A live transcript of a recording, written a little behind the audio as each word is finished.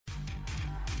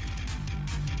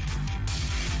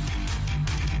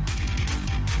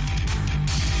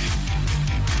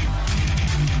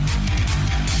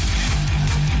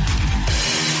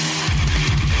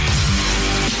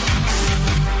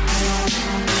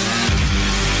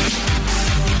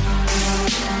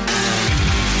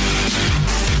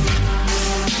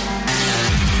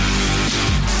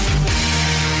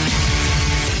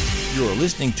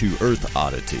listening to Earth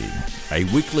Oddity, a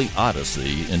weekly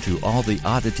odyssey into all the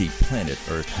oddity planet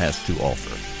Earth has to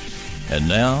offer. And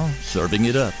now, serving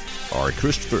it up are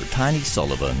Christopher Tiny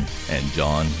Sullivan and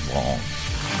John Long.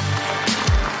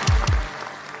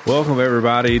 Welcome,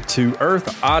 everybody, to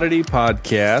Earth Oddity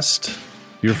Podcast,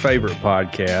 your favorite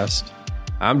podcast.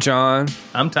 I'm John.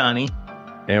 I'm Tiny.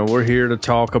 And we're here to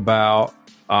talk about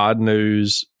odd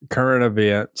news, current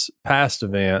events, past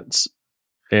events,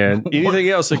 and anything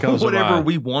else that comes to mind. Whatever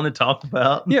we want to talk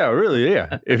about. Yeah, really,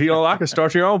 yeah. If you don't like it,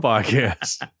 start your own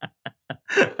podcast.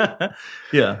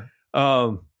 Yeah.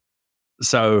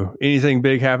 So, anything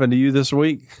big happened to you this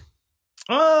week?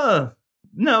 No,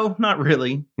 not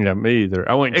really. Yeah, me either.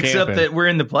 I went Except camping. that we're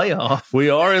in the playoffs. We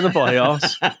are in the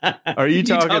playoffs. Are you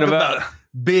talking about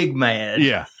Big Mad?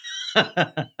 Yeah.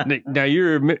 Now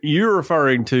you're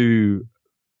referring to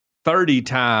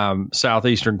 30-time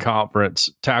Southeastern Conference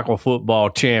tackle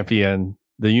football champion,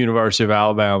 the University of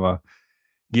Alabama,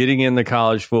 getting in the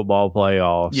college football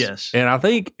playoffs. Yes. And I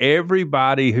think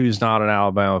everybody who's not an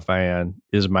Alabama fan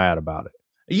is mad about it.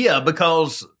 Yeah,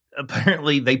 because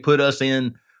apparently they put us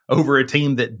in over a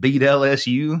team that beat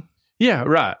LSU. Yeah,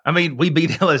 right. I mean, we beat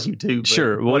LSU too. But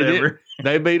sure. Well, whatever.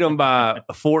 They beat them by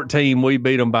 14. We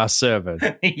beat them by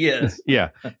 7. Yes. Yeah.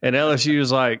 And LSU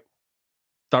is like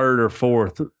third or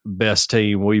fourth best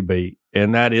team we beat.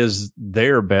 And that is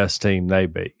their best team they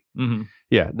beat. Mm-hmm.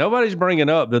 Yeah. Nobody's bringing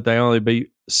up that they only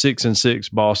beat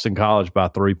 6-6 Boston College by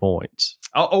 3 points.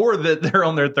 Or that they're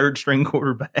on their third string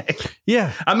quarterback.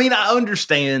 Yeah. I mean, I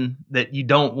understand that you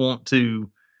don't want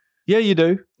to. Yeah, you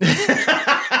do.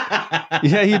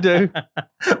 Yeah, you do.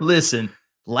 Listen,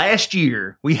 last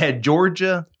year we had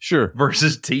Georgia Sure.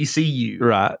 versus TCU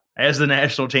Right. as the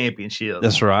national championship.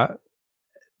 That's right.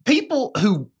 I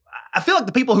feel like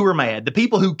the people who are mad, the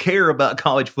people who care about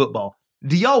college football,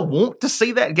 do y'all want to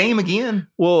see that game again?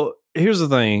 Well, here's the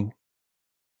thing.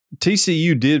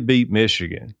 TCU did beat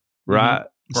Michigan, right?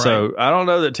 Mm-hmm. So I don't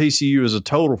know that TCU is a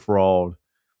total fraud.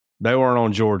 They weren't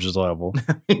on Georgia's level.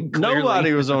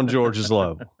 Nobody was on Georgia's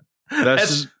level.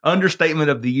 That's understatement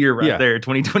of the year right there,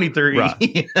 2023. Right.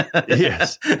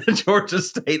 Yes. Georgia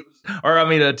State,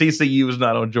 TCU was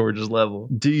not on Georgia's level.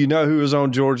 Do you know who was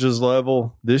on Georgia's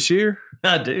level this year?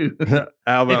 I do.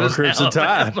 Alabama Crimson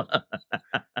Tide.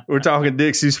 We're talking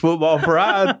Dixie's football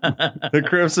pride, the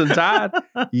Crimson Tide.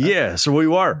 Yes, we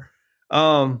were.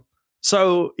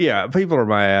 So, yeah, people are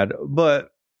mad.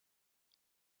 But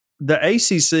the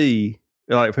ACC,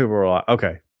 like, people are like,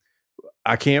 okay,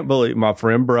 I can't believe my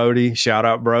friend Brody, shout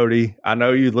out Brody. I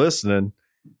know you listening.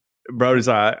 Brody's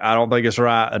like, I don't think it's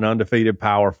right. An undefeated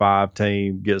Power 5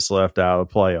 team gets left out of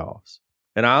the playoffs.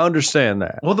 And I understand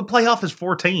that. Well, the playoff is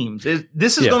 4 teams.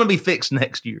 This is going to be fixed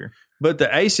next year. But the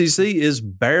ACC is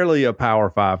barely a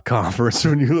Power 5 conference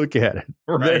when you look at it.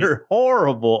 Right. They're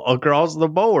horrible across the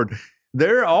board.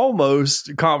 They're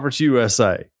almost Conference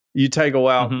USA. You take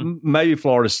out maybe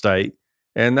Florida State,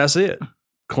 and that's it.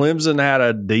 Clemson had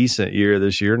a decent year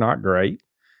this year, not great.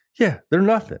 Yeah, they're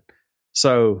nothing.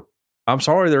 So I'm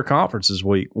sorry their conference is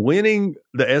weak. Winning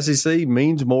the SEC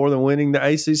means more than winning the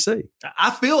ACC.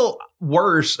 I feel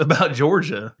worse about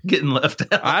Georgia getting left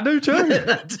out. I do too.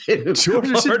 I do.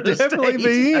 Georgia should definitely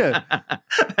be in.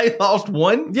 They lost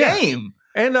one game.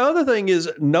 And the other thing is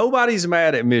nobody's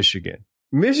mad at Michigan.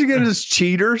 Michigan is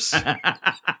cheaters.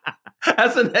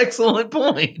 That's an excellent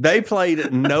point. They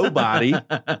played nobody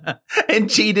and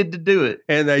cheated to do it.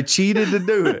 And they cheated to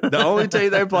do it. The only team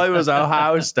they played was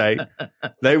Ohio State.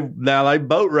 They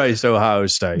boat raced Ohio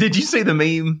State. Did you see the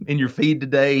meme in your feed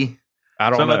today?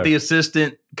 I don't know. About the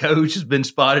assistant coach has been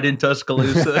spotted in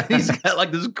Tuscaloosa. He's got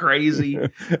like this crazy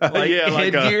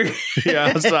headgear.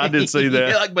 So I did see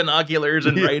that. Like binoculars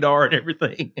and radar and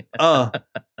everything.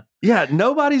 Yeah,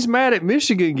 nobody's mad at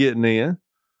Michigan getting in.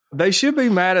 They should be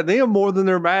mad at them more than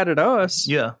they're mad at us.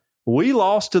 Yeah. We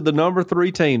lost to the number 3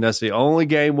 team. That's the only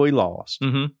game we lost.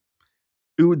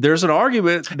 Mm-hmm. There's an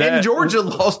argument that... And Georgia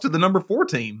lost to the number 4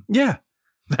 team. Yeah.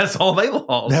 That's all they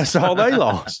lost. That's all they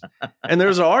lost. And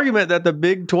there's an argument that the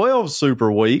Big 12 is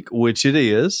super weak, which it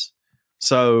is.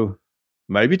 So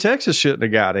maybe Texas shouldn't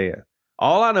have got in.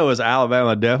 All I know is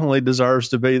Alabama definitely deserves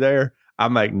to be there. I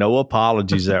make no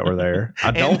apologies that we're there. I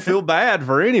don't feel bad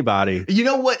for anybody. You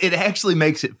know what? It actually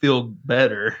makes it feel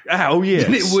better. Oh, yes.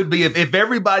 Than it would be if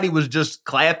everybody was just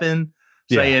clapping,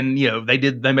 saying,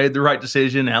 they made the right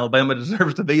decision. Alabama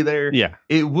deserves to be there. Yeah.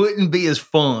 It wouldn't be as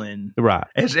fun right.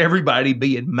 as everybody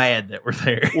being mad that we're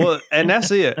there. Well, and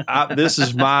that's it.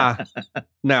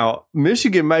 Now,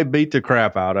 Michigan may beat the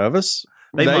crap out of us.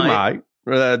 They might.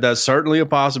 That's certainly a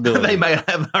possibility. They may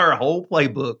have our whole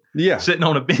playbook sitting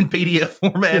on a PDF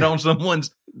format on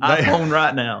someone's iPhone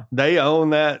right now. They own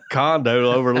that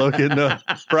condo overlooking the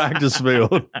practice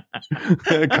field.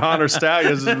 Connor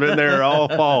Stallions has been there all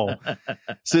fall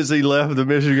since he left the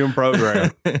Michigan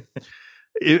program.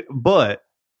 But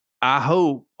I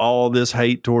hope all this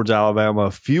hate towards Alabama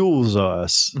fuels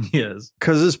us. Yes.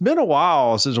 Because it's been a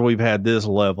while since we've had this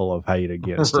level of hate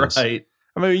against us. Right.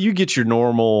 I mean, you get your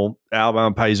normal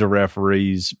Alabama pays the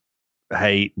referees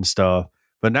hate and stuff,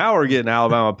 but now we're getting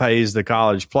Alabama pays the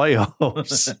college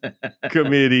playoffs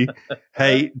committee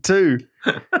hate too.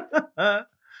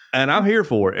 And I'm here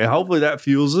for it. And hopefully that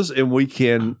fuels us and we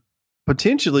can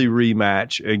potentially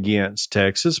rematch against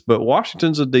Texas, but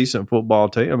Washington's a decent football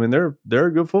team. I mean, they're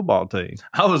a good football team.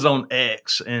 I was on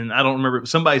X, and I don't remember,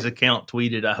 somebody's account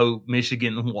tweeted, I hope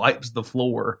Michigan wipes the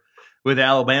floor with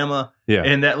Alabama. Yeah.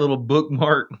 And that little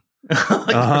bookmark,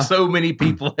 for so many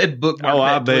people had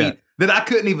bookmarked that tweet that I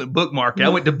couldn't even bookmark it. I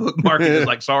went to bookmark it. It's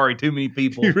like, sorry, too many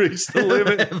people. You reached the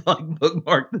limit.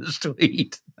 Bookmarked this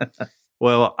tweet.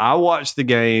 Well, I watched the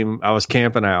game. I was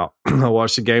camping out. I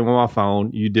watched the game on my phone.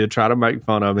 You did try to make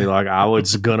fun of me like I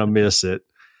was going to miss it.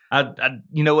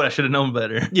 You know what? I should have known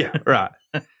better. Yeah, right.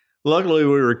 Luckily,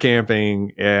 we were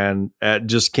camping and at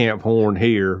just Camp Horn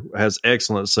here has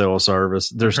excellent cell service.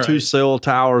 There's 2 cell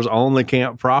towers on the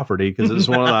camp property because it's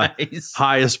one of the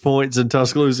highest points in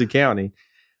Tuscaloosa County.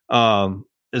 And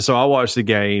so I watched the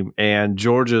game and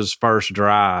Georgia's first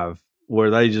drive where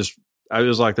they just, it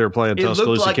was like they were playing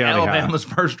Tuscaloosa like County. Alabama's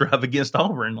first drive against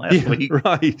Auburn last week.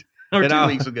 Right. Or 2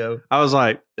 weeks ago. I was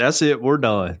like, that's it. We're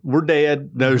done. We're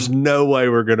dead. There's no way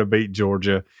we're going to beat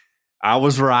Georgia. I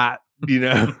was right.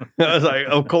 I was like,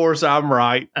 of course I'm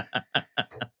right.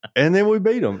 And then we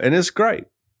beat them. And it's great.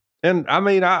 And I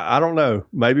mean, I don't know.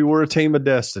 Maybe we're a team of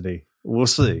destiny. We'll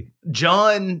see.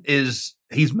 John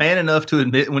he's man enough to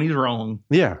admit when he's wrong.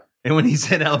 Yeah. And when he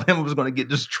said Alabama was going to get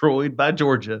destroyed by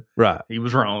Georgia, right, he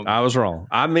was wrong. I was wrong.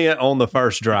 I meant on the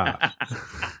first drive.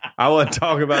 I wasn't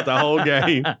talking about the whole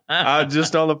game. I was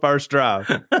just on the first drive.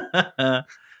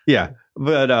 Yeah,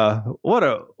 but what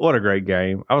a great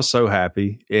game. I was so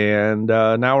happy. And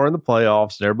now we're in the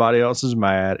playoffs. And everybody else is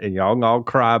mad. And y'all can all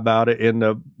cry about it in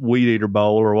the Weed Eater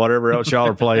Bowl or whatever else y'all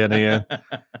are playing in.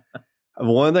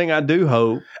 One thing I do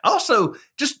hope. Also,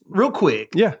 just real quick.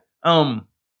 Yeah.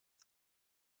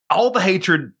 All the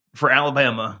hatred for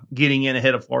Alabama getting in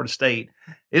ahead of Florida State.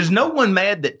 Is no one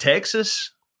mad that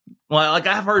Texas? Well, like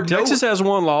I've heard Texas has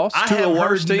one loss to a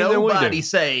worse team than we do. Nobody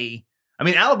say. I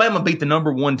mean, Alabama beat the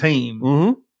number 1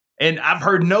 team, and I've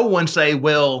heard no one say,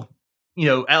 "Well,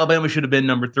 Alabama should have been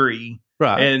number 3,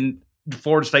 right?" And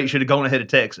Florida State should have gone ahead of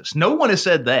Texas. No one has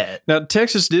said that. Now,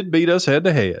 Texas did beat us head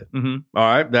to head. All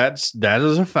right, that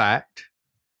is a fact.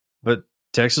 But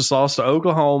Texas lost to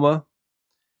Oklahoma.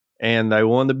 And they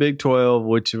won the Big 12,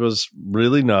 which was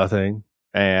really nothing.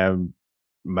 And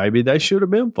maybe they should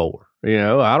have been 4.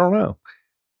 I don't know.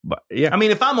 But yeah. I mean,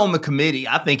 if I'm on the committee,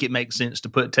 I think it makes sense to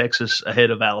put Texas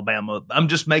ahead of Alabama. I'm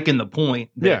just making the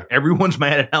point that everyone's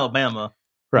mad at Alabama.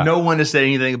 Right. No one has said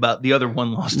anything about the other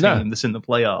one-loss team that's in the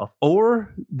playoff.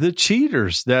 Or the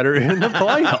cheaters that are in the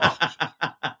playoff.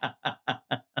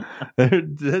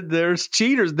 There's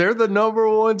cheaters. They're the number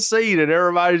 1 seed, and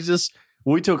everybody's just...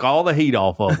 We took all the heat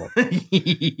off of them.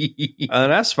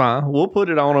 And that's fine. We'll put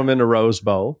it on them in the Rose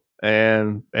Bowl,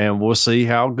 and we'll see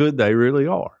how good they really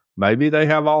are. Maybe they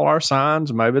have all our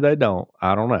signs. Maybe they don't.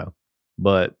 I don't know.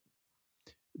 But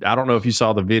I don't know if you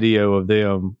saw the video of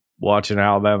them watching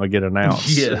Alabama get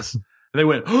announced. Yes. They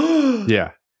went,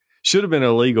 yeah. Should have been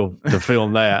illegal to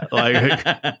film that.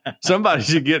 Like somebody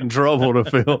should get in trouble to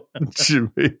film.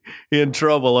 Should be in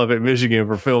trouble up at Michigan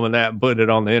for filming that and putting it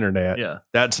on the internet. Yeah,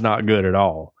 that's not good at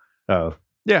all.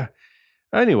 Yeah.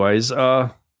 Anyways,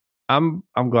 I'm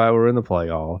glad we're in the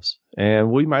playoffs, and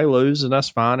we may lose, and that's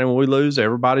fine. And when we lose,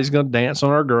 everybody's going to dance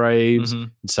on our graves and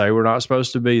say we're not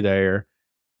supposed to be there.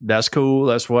 That's cool.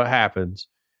 That's what happens.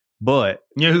 But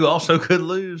you know who also could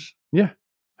lose? Yeah.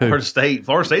 Florida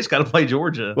State's got to play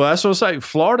Georgia. Well, that's what I'm saying.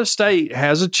 Florida State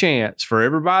has a chance for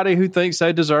everybody who thinks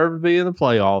they deserve to be in the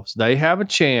playoffs. They have a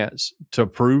chance to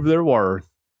prove their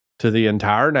worth to the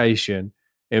entire nation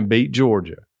and beat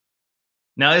Georgia.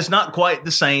 Now, it's not quite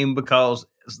the same because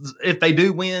if they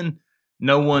do win,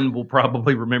 no one will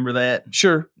probably remember that.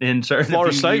 Sure. In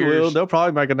Florida State will. They'll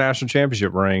probably make a national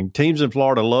championship ring. Teams in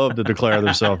Florida love to declare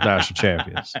themselves national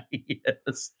champions.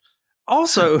 Yes.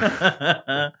 Also...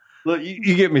 Look,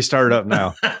 you get me stirred up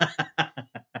now.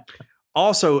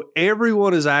 Also,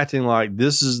 everyone is acting like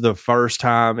this is the first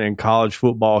time in college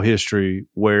football history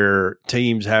where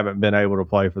teams haven't been able to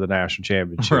play for the national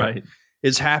championship. Right.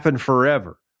 It's happened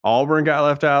forever. Auburn got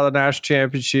left out of the national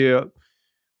championship.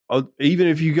 Even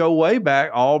if you go way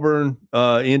back, Auburn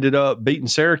ended up beating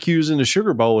Syracuse in the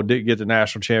Sugar Bowl and didn't get the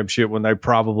national championship when they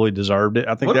probably deserved it.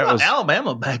 I think that was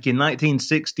Alabama back in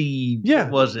 1960. Yeah,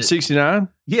 what was it 69?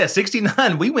 Yeah,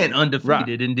 69. We went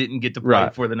undefeated and didn't get to play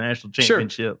for the national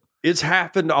championship. Sure. It's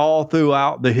happened all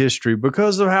throughout the history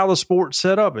because of how the sport's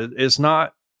set up. It's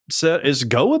not set. It's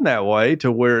going that way to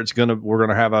where we're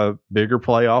gonna have a bigger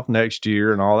playoff next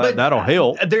year and all that. But that'll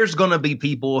help. There's gonna be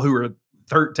people who are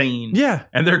 13. Yeah.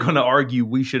 And they're going to argue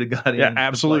we should have got in. Yeah,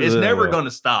 absolutely. It's never going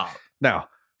to stop. Now,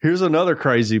 here's another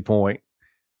crazy point.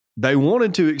 They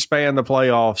wanted to expand the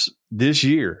playoffs this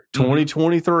year,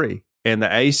 2023. And the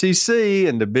ACC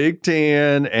and the Big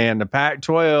Ten and the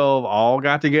Pac-12 all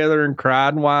got together and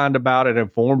cried and whined about it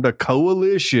and formed a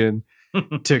coalition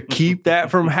to keep that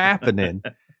from happening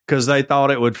because they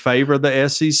thought it would favor the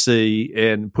SEC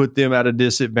and put them at a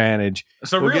disadvantage.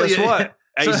 So really, guess what?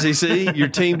 ACC, your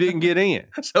team didn't get in.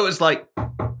 So it's like,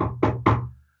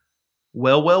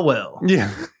 well.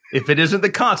 Yeah. If it isn't the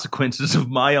consequences of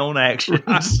my own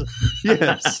actions.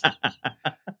 Yes.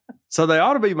 So they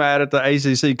ought to be mad at the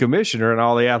ACC commissioner and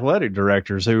all the athletic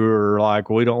directors who are like,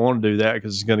 we don't want to do that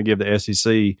because it's going to give the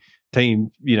SEC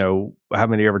team, how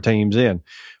many ever teams in.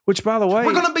 Which, by the way,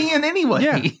 we're going to be in anyway.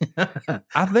 Yeah,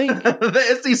 I think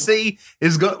the SEC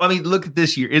is going. I mean, look at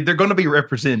this year; they're going to be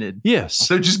represented. Yes,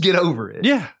 so just get over it.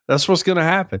 Yeah, that's what's going to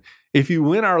happen. If you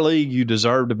win our league, you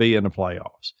deserve to be in the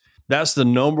playoffs. That's the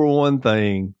number one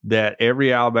thing that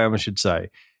every Alabama should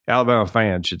say. Alabama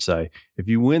fan should say: if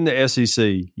you win the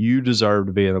SEC, you deserve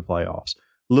to be in the playoffs.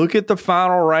 Look at the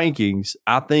final rankings.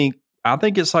 I think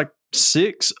it's like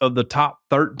 6 of the top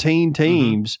 13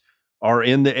 teams are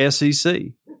in the SEC.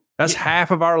 That's half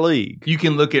of our league. You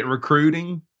can look at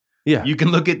recruiting. Yeah. You can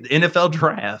look at the NFL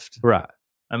draft. Right.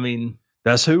 I mean,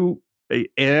 that's who.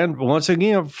 And once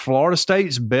again, Florida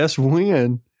State's best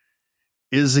win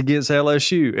is against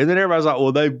LSU. And then everybody's like,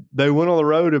 well, they went on the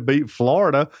road and beat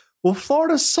Florida. Well,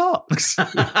 Florida sucks.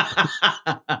 That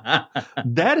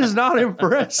is not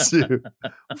impressive.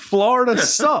 Florida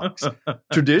sucks.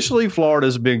 Traditionally,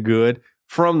 Florida's been good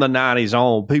from the 90s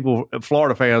on.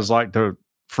 Florida fans like to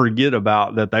forget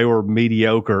about that they were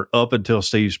mediocre up until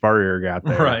Steve Spurrier got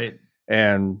there. Right.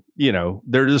 And,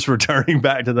 they're just returning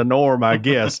back to the norm, I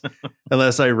guess,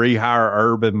 unless they rehire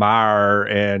Urban Meyer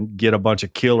and get a bunch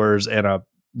of killers and a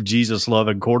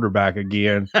Jesus-loving quarterback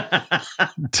again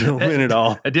to win it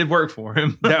all. It did work for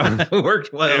him. It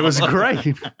worked well. It was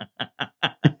great.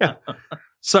 Yeah.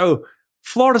 So,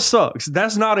 Florida sucks.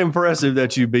 That's not impressive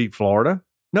that you beat Florida.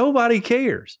 Nobody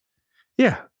cares.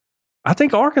 Yeah. I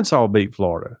think Arkansas beat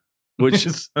Florida, which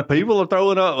people are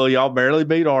throwing up. Well, y'all barely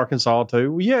beat Arkansas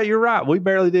too. Well, yeah, you're right. We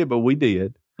barely did, but we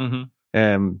did.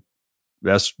 And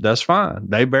that's fine.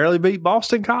 They barely beat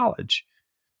Boston College.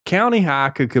 County High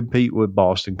could compete with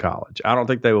Boston College. I don't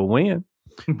think they will win.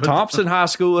 Thompson High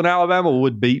School in Alabama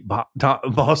would beat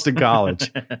Boston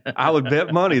College. I would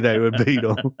bet money they would beat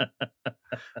them. All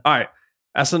right.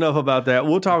 That's enough about that.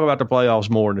 We'll talk about the playoffs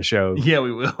more in the show. Yeah,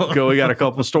 we will. We got a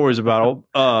couple of stories about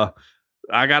them.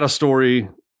 I got a story.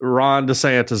 Ron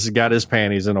DeSantis got his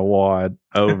panties in a wad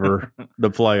over the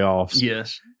playoffs.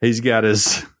 Yes. He's got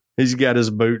his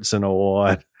boots in a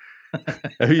wad.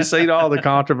 Have you seen all the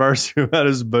controversy about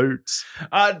his boots?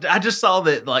 I just saw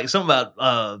that, like, something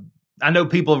about I know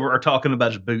people are talking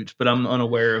about his boots, but I'm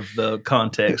unaware of the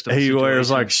context of the situation.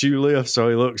 Wears like shoe lifts so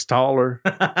he looks taller.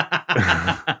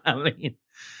 I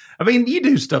mean, you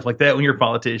do stuff like that when you're a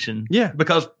politician. Yeah.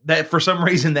 Because that, for some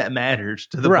reason, that matters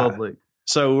to the public.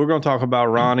 So we're going to talk about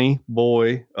Ronnie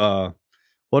Boy.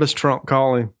 What does Trump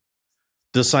call him?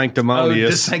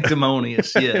 DeSanctimonious. Oh,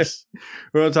 DeSanctimonious, yes.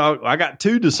 We're going to talk. I got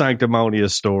 2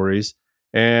 DeSanctimonious stories.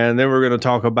 And then we're going to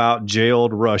talk about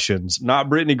jailed Russians. Not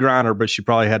Brittany Griner, but she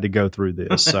probably had to go through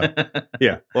this. So,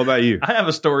 yeah. What about you? I have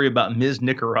a story about Ms.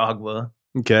 Nicaragua.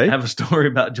 Okay. I have a story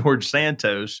about George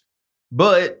Santos.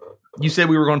 But you said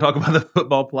we were going to talk about the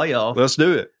football playoff. Let's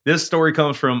do it. This story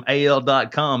comes from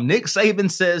AL.com. Nick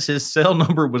Saban says his cell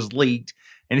number was leaked,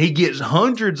 and he gets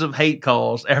hundreds of hate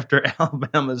calls after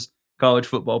Alabama's college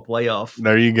football playoff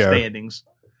standings.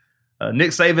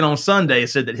 Nick Saban on Sunday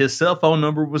said that his cell phone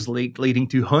number was leaked, leading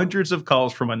to hundreds of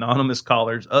calls from anonymous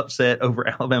callers upset over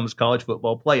Alabama's college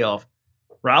football playoff.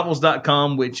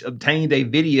 Rivals.com, which obtained a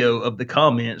video of the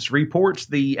comments, reports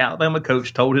the Alabama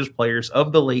coach told his players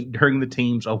of the leak during the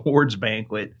team's awards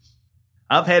banquet.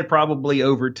 I've had probably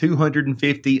over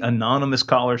 250 anonymous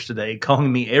callers today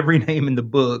calling me every name in the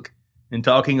book and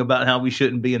talking about how we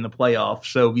shouldn't be in the playoffs.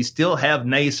 So we still have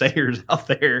naysayers out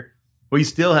there. We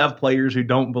still have players who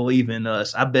don't believe in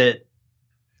us. I bet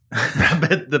I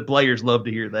bet the players love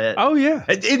to hear that. Oh, yeah.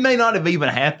 It may not have even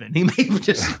happened. He may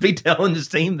just be telling his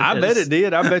team this. I bet it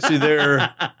did. I bet you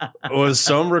there was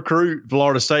some recruit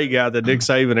Florida State guy that Nick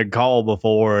Saban had called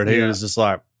before, and he was just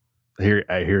like,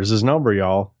 here's his number,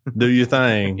 y'all. Do your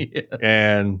thing.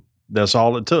 And that's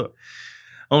all it took.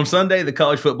 On Sunday, the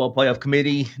College Football Playoff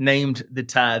Committee named the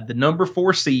Tide the number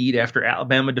 4 seed after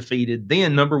Alabama defeated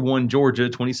then number 1 Georgia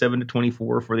 27-24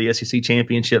 for the SEC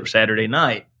championship Saturday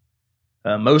night.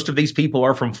 Most of these people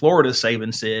are from Florida,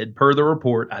 Saban said. Per the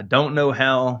report, I don't know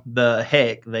how the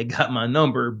heck they got my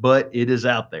number, but it is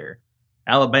out there.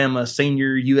 Alabama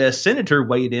senior U.S. Senator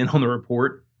weighed in on the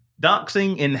report.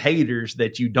 Doxing and haters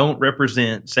that you don't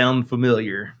represent sound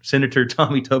familiar. Senator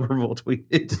Tommy Tuberville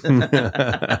tweeted.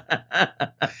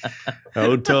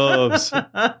 Oh, Tubbs.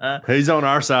 He's on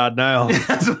our side now.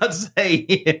 I was about to say.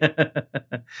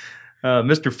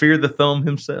 Mr. Fear the Thumb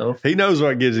himself. He knows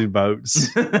what gives him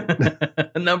votes.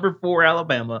 Number 4,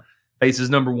 Alabama faces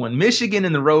number 1, Michigan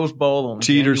in the Rose Bowl on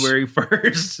January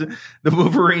 1st. The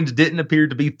Wolverines didn't appear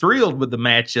to be thrilled with the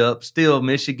matchup. Still,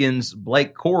 Michigan's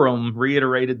Blake Corum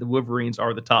reiterated the Wolverines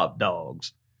are the top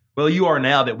dogs. Well, you are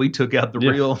now that we took out the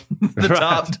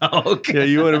top dog. Yeah,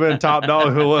 you would have been top dog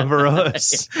if it wasn't for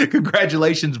us.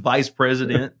 Congratulations, Vice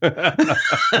President.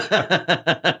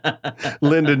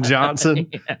 Lyndon Johnson.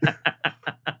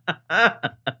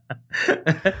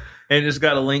 And it's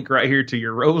got a link right here to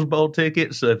your Rose Bowl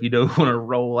ticket. So if you don't want to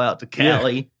roll out to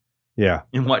Cali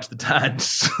and watch the Tide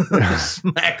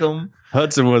smack them.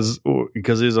 Hudson was,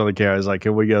 because he was on the couch, he's like,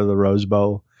 can we go to the Rose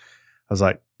Bowl? I was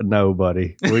like, no,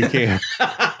 buddy, we can't.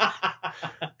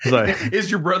 Like,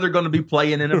 is your brother going to be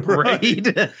playing in a parade?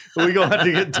 We're going to have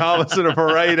to get Thomas in a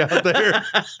parade out there.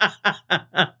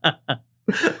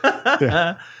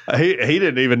 He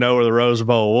didn't even know where the Rose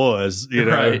Bowl was, you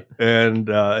know, right. And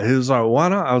he was like, why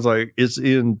not? I was like, it's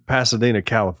in Pasadena,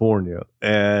 California.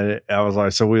 And I was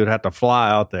like, so we would have to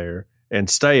fly out there and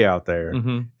stay out there,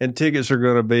 and tickets are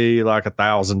going to be like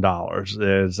 $1,000.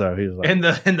 And so he was like, and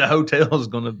the hotel is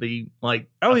going to be like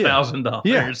 $1,000.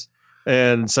 Yeah.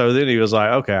 And so then he was like,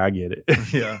 okay, I get it.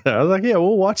 Yeah. I was like, yeah,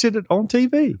 we'll watch it on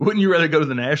TV. Wouldn't you rather go to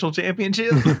the national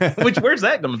championship? Where's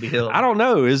that going to be held? I don't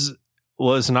know. It's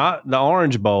not the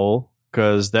Orange Bowl,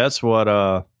 because that's what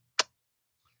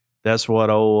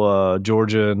old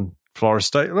Georgia and Florida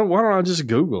State. Why don't I just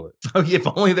Google it? Oh, if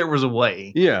only there was a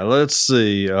way. Yeah, let's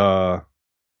see.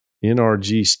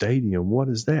 NRG Stadium. What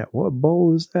is that? What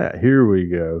bowl is that? Here we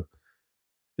go.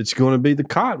 It's going to be the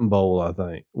Cotton Bowl, I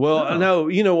think. Well, no,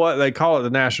 you know what? They call it the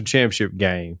national championship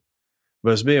game,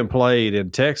 but it's being played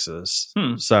in Texas.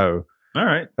 So, all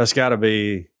right, that's got to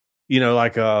be,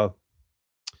 like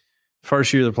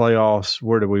first year of the playoffs.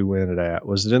 Where did we win it at?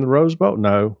 Was it in the Rose Bowl?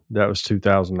 No, that was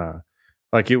 2009.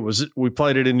 Like it was, we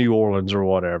played it in New Orleans or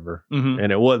whatever,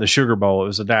 and it wasn't the Sugar Bowl. It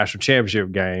was a national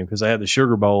championship game because they had the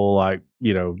Sugar Bowl a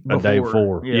day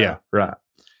before. Yeah, right.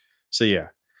 So yeah.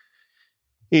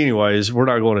 Anyways, we're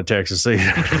not going to Texas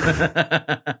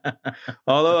either.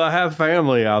 Although I have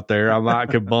family out there, I might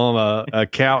could bum a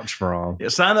couch from. Yeah,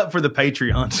 sign up for the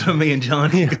Patreon so me and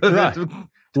Johnny go to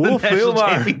we'll the national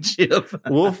championship.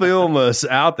 We'll film us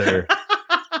out there.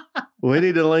 We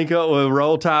need to link up with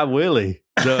Roll Tide Willie,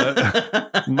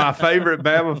 my favorite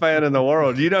Bama fan in the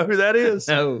world. Do you know who that is?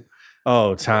 No.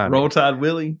 Oh, Tiny. Roll Tide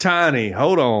Willie? Tiny.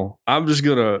 Hold on. I'm just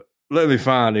going to let me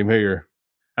find him here.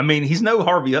 I mean, he's no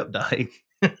Harvey Updike.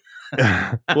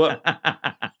 Well,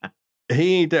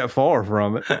 he ain't that far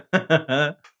from it.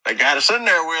 They got us in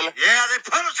there, Willie. Yeah, they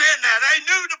put us in there. They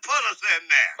knew to put us in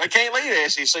there. They can't leave the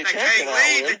SEC They champion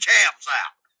can't leave the champs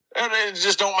out. It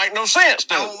just don't make no sense,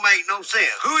 does it? Don't make no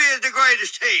sense. Who is the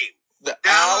greatest team? The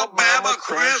Alabama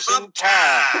Crimson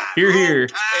Tide. Hear, hear.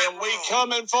 And we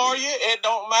coming for you. It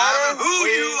don't matter who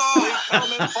you are. We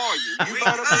coming for you. You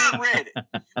better be ready.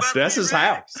 That's his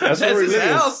house. That's where he his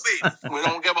lives. house. We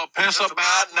don't give a piss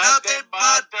about nothing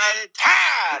but the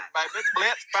Tide, baby.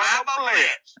 Blitz, Bama,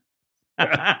 blitz.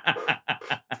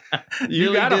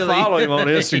 You got to follow him on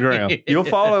Instagram. You'll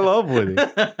fall in love with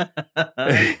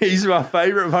him. He's my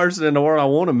favorite person in the world. I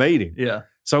want to meet him. Yeah.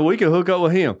 So we can hook up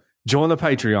with him. Join the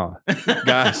Patreon,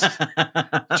 guys.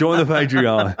 Join the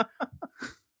Patreon.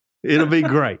 It'll be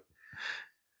great.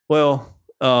 Well,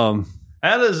 how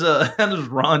does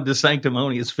Ron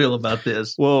DeSanctimonious feel about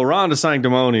this? Well, Ron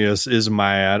DeSanctimonious is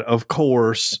mad, of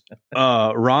course.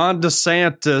 Ron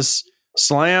DeSantis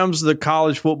slams the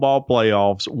college football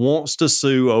playoffs, wants to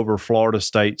sue over Florida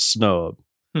State snub.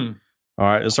 All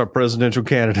right, it's our presidential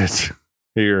candidate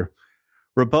here.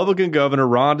 Republican Governor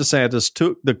Ron DeSantis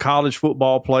took the College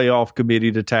Football Playoff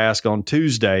Committee to task on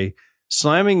Tuesday,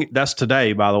 slamming, that's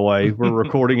today, by the way, we're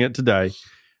recording it today,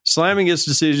 slamming its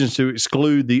decisions to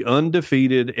exclude the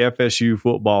undefeated FSU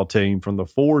football team from the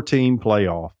 4-team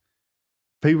playoff.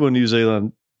 People in New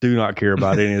Zealand do not care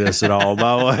about any of this at all,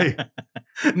 by the way.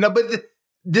 No, but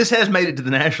this has made it to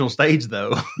the national stage,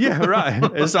 though. Yeah, right.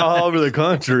 It's all over the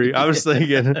country. I was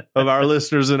thinking of our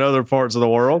listeners in other parts of the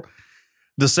world.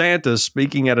 DeSantis,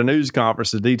 speaking at a news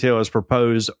conference, the detail has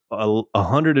proposed a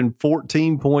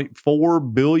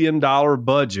 $114.4 billion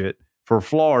budget for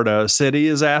Florida, said he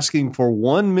is asking for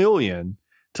 $1 million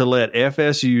to let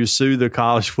FSU sue the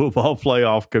College Football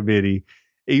Playoff Committee,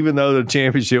 even though the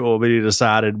championship will be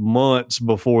decided months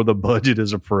before the budget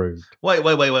is approved.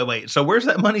 Wait. So where's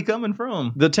that money coming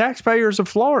from? The taxpayers of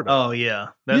Florida. Oh, yeah.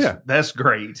 That's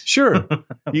great. Sure.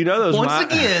 You know those.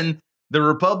 Once again, the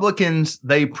Republicans,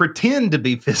 they pretend to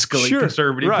be fiscally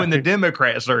conservative when the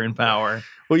Democrats are in power.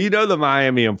 Well, you know the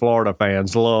Miami and Florida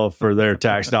fans love for their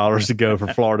tax dollars to go for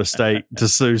Florida State to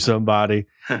sue somebody,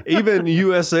 even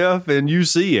USF and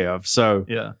UCF. So,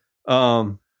 yeah.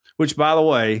 Which, by the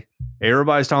way,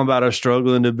 everybody's talking about us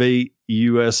struggling to beat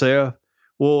USF.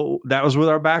 Well, that was with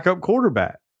our backup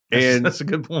quarterback. And that's a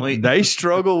good point. They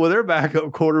struggle with their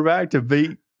backup quarterback to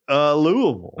beat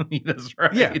Louisville. That's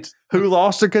right. Yeah, who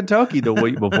lost to Kentucky the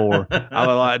week before. I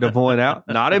would like to point out,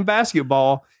 not in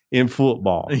basketball, in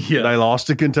football. Yeah. They lost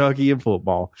to Kentucky in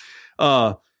football.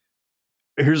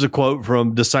 Here's a quote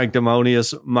from De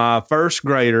Sanctimonious. My first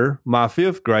grader, my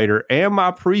fifth grader, and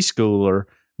my preschooler,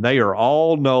 they are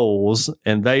all Noles,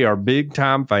 and they are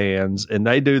big-time fans, and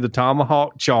they do the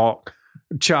tomahawk chop,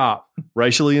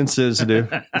 racially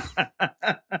insensitive.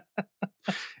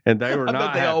 And they were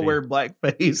not. They all wear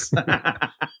blackface.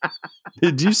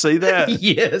 Did you see that?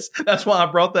 Yes, that's why I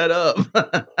brought that up.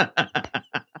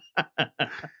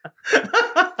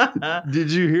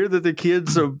 Did you hear that the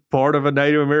kid's a part of a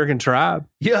Native American tribe?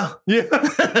 Yeah.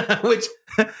 Which,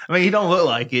 I mean, he don't look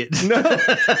like it. No.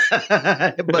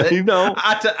 But you know,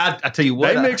 I tell you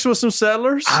what, they mix with some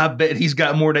settlers. I bet he's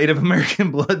got more Native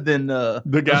American blood than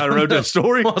the guy who wrote that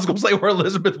story. I was going to say, we're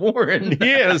Elizabeth Warren.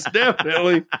 Yes,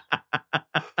 definitely.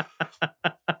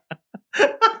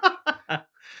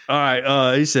 All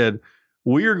right. He said,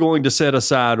 we are going to set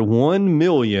aside $1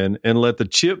 million and let the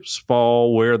chips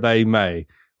fall where they may.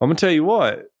 I'm going to tell you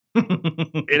what,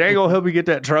 it ain't going to help you get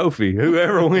that trophy.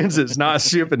 Whoever wins it's not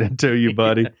shipping it to you,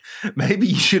 buddy. Maybe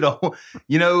you should,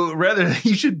 rather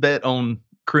you should bet on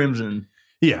Crimson.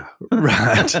 Yeah,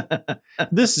 right.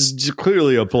 This is just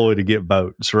clearly a ploy to get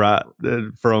votes, right,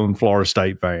 from Florida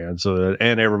State fans and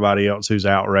everybody else who's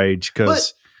outraged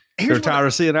because they're tired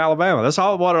of seeing Alabama. That's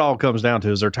all. What it all comes down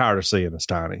to is they're tired of seeing us,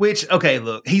 Tiny. Which, okay,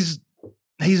 look, he's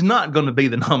not going to be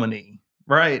the nominee,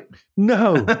 right?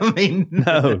 No. I mean,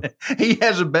 no. He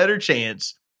has a better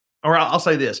chance, or I'll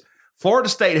say this. Florida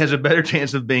State has a better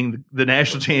chance of being the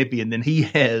national champion than he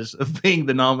has of being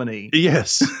the nominee.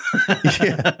 Yes.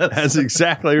 Yeah, that's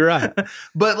exactly right.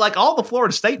 But like all the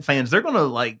Florida State fans, they're going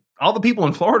to all the people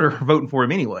in Florida are voting for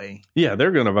him anyway. Yeah,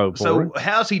 they're going to vote for him. So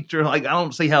how's he I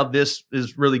don't see how this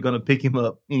is really going to pick him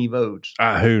up any votes.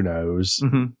 Who knows?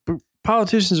 Mm-hmm.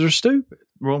 Politicians are stupid.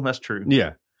 Well, that's true.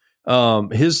 Yeah.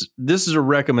 This is a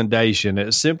recommendation.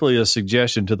 It's simply a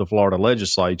suggestion to the Florida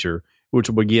legislature, which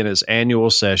will begin its annual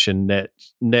session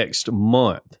next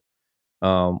month.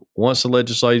 Once the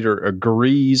legislature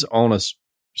agrees on I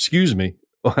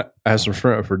had some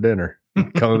shrimp for dinner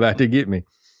coming back to get me.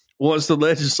 Once the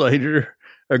legislature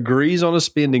agrees on a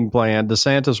spending plan,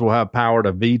 DeSantis will have power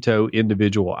to veto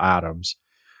individual items.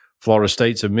 Florida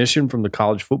State's omission from the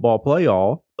college football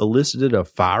playoff elicited a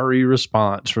fiery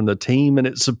response from the team and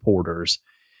its supporters.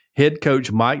 Head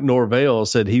coach Mike Norvell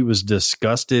said he was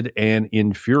disgusted and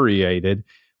infuriated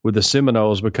with the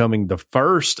Seminoles becoming the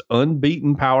first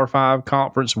unbeaten Power 5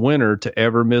 conference winner to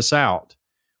ever miss out,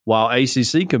 while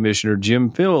ACC Commissioner Jim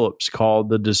Phillips called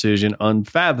the decision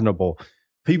unfathomable.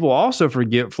 People also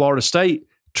forget Florida State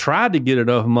tried to get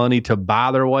enough money to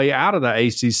buy their way out of the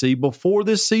ACC before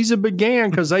this season began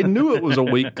because they knew it was a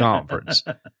weak conference.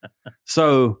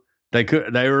 So they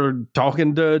were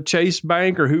talking to Chase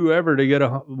Bank or whoever to get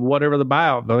whatever the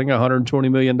buyout. I think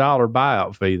 $120 million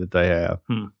buyout fee that they have.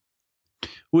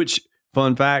 Which,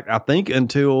 fun fact, I think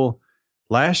until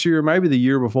last year, maybe the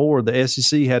year before, the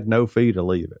SEC had no fee to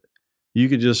leave it. You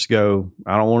could just go,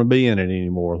 I don't want to be in it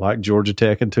anymore, like Georgia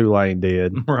Tech and Tulane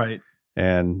did. Right.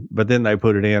 But then they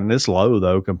put it in, and it's low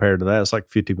though compared to that. It's like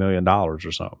 $50 million or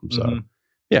something. So,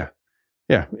 yeah.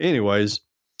 Anyways,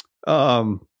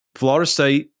 Florida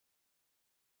State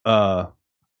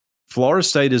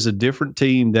is a different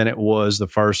team than it was the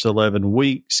first 11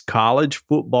 weeks. College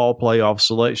Football Playoff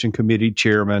Selection Committee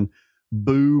Chairman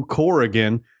Boo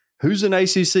Corrigan, who's an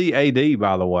ACC AD,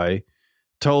 by the way,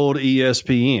 told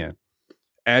ESPN,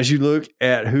 as you look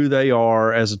at who they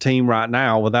are as a team right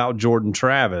now, without Jordan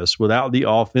Travis, without the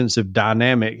offensive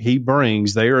dynamic he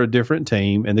brings, they are a different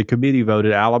team. And the committee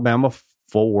voted Alabama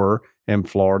 4 and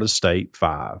Florida State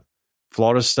 5.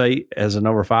 Florida State, as a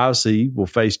number 5 seed, will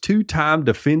face 2-time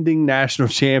defending national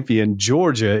champion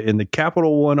Georgia in the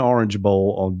Capital One Orange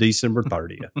Bowl on December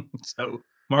 30th. So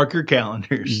mark your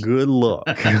calendars. Good luck.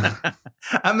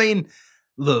 I mean,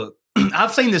 look,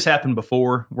 I've seen this happen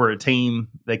before where a team,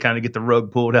 they kind of get the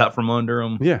rug pulled out from under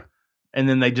them. Yeah. And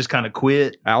then they just kind of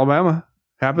quit. Alabama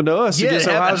happened to us. Yeah,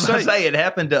 it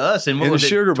happened to us. And what in was the it,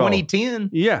 Sugar Bowl. 2010?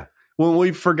 Yeah. When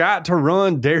we forgot to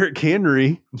run Derrick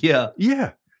Henry. Yeah.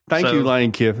 Yeah. Thank you,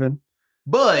 Lane Kiffin.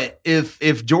 But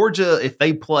if Georgia, if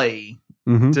they play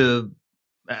to,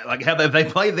 like, if they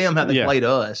play them, how they played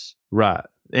us. Right.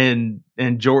 And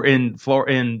Florida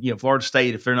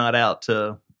State, if they're not out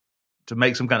to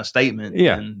make some kind of statement,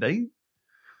 then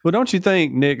well, don't you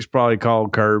think Nick's probably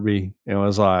called Kirby and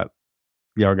was like,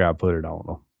 y'all got to put it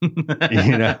on them?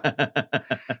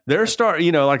 They're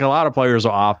like a lot of players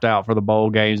will opt out for the bowl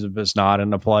games if it's not in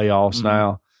the playoffs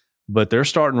now. But their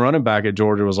starting running back at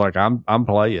Georgia was like, I'm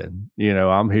playing.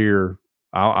 I'm here.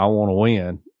 I want to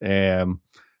win. And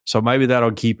so maybe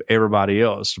that'll keep everybody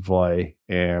else to play,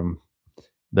 and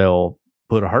they'll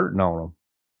put a hurting on them.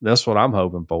 That's what I'm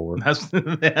hoping for. That's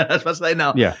what I say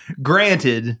now. Yeah.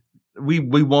 Granted, we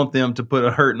want them to put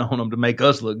a hurting on them to make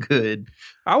us look good.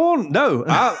 I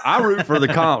root for the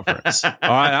conference. All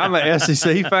right. I'm an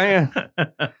SEC fan.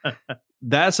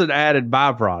 That's an added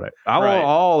byproduct. I want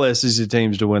all SEC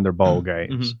teams to win their bowl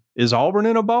games. Is Auburn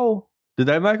in a bowl? Did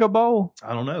they make a bowl?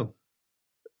 I don't know.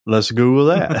 Let's Google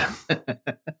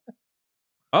that.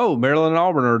 Oh, Maryland and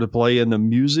Auburn are to play in the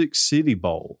Music City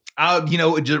Bowl.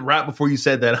 Just right before you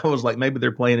said that, I was like, maybe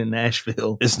they're playing in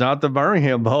Nashville. It's not the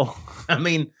Birmingham Bowl. I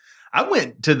mean, I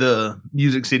went to the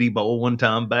Music City Bowl one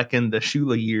time back in the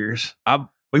Shula years.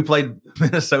 We played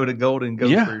Minnesota Golden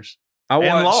Gophers.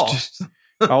 Lost.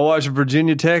 I watched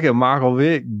Virginia Tech and Michael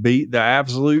Vick beat the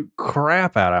absolute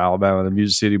crap out of Alabama in the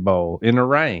Music City Bowl in the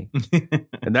rain.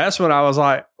 And that's when I was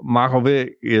like, Michael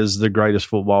Vick is the greatest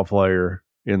football player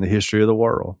in the history of the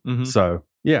world. So,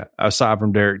 yeah, aside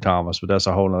from Derek Thomas, but that's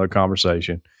a whole nother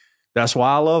conversation. That's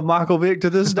why I love Michael Vick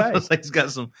to this day. He's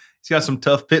got some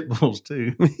tough pit bulls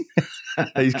too.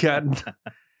 He's got,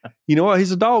 you know what?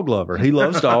 He's a dog lover. He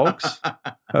loves dogs.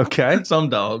 Okay. Some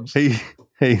dogs.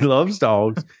 He loves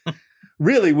dogs.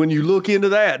 Really, when you look into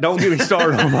that, don't get me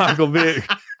started on Michael Vick.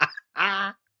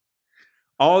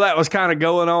 All that was kind of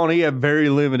going on. He had very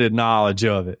limited knowledge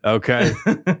of it. Okay.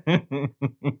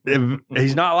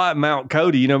 He's not like Mount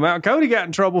Cody. Mount Cody got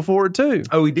in trouble for it too.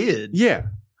 Oh, he did? Yeah.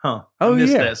 Huh. I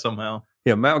missed that somehow.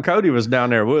 Yeah, Mount Cody was down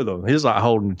there with him. He's like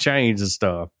holding the chains and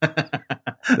stuff.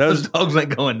 Those dogs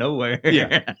ain't going nowhere.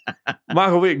 Yeah.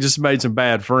 Michael Vick just made some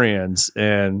bad friends.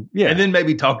 And and then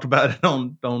maybe talked about it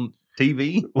on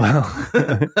TV. Well,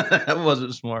 that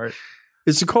wasn't smart.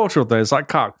 It's a cultural thing. It's like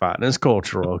cockfighting. It's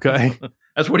cultural, okay?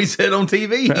 That's what he said on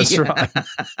TV. That's right.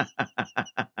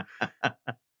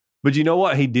 But you know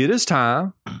what? He did his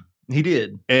time. He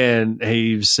did. And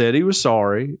he said he was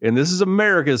sorry. And this is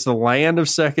America. It's the land of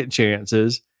second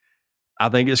chances. I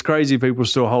think it's crazy people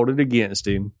still hold it against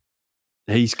him.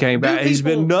 He's came back. He's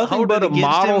been nothing but a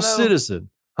model citizen.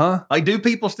 Huh? Like, do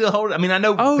people still hold it? I mean, I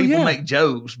know people make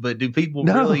jokes, but do people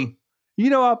really?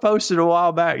 I posted a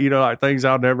while back, like things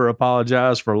I'll never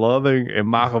apologize for loving. And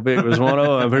Michael Vick was one of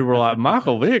them. And people were like,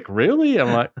 Michael Vick, really?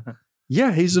 I'm like,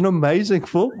 yeah, he's an amazing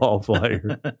football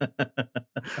player.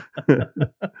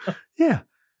 Yeah.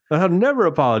 I'll never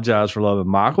apologize for loving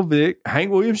Michael Vick, Hank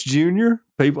Williams Jr.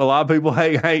 A lot of people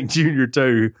hate Hank Jr.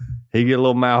 too. He get a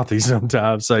little mouthy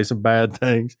sometimes, say some bad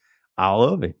things. I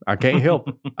love him. I can't help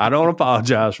it. I don't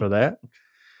apologize for that.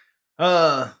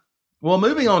 Well,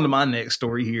 moving on to my next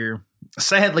story here.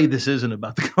 Sadly, this isn't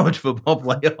about the college football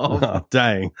playoff. Oh,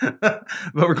 dang. But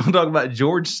we're going to talk about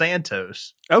George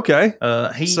Santos. Okay.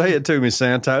 Say it to me,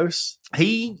 Santos.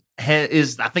 He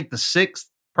is, I think, the 6th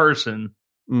person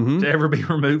to ever be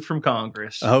removed from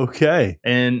Congress. Okay.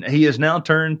 And he has now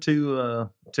turned to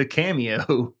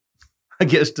Cameo, I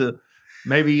guess, to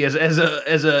maybe as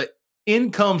a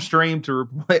income stream to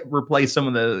replace some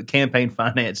of the campaign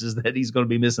finances that he's going to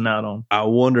be missing out on. I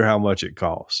wonder how much it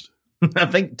cost. I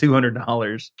think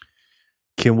 $200.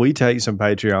 Can we take some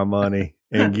Patreon money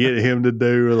and get him to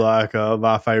do like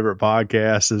my favorite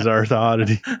podcast is Earth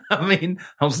Oddity? I mean,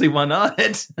 I don't see why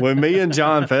not. When me and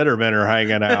John Fetterman are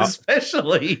hanging out.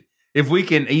 Especially if we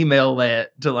can email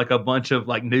that to like a bunch of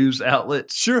like news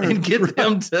outlets. Sure. And get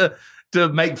them to to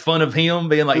make fun of him,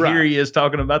 being like, here he is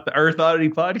talking about the Earth Oddity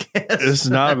podcast. It's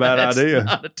not a bad idea. It's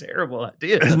not a terrible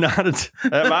idea. It's not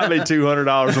that might be $200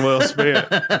 well spent.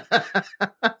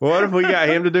 What if we got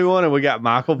him to do one and we got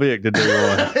Michael Vick to do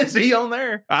one? Is he on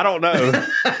there? I don't know.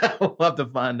 We'll have to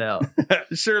find out.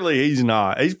 Surely he's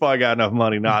not. He's probably got enough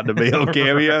money not to be on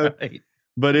Cameo. Right.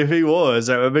 But if he was,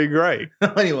 that would be great.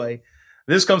 Anyway,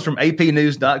 this comes from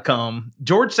apnews.com.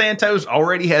 George Santos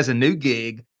already has a new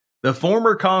gig. The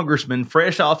former congressman,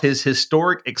 fresh off his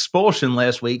historic expulsion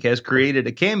last week, has created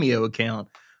a Cameo account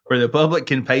where the public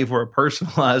can pay for a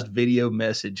personalized video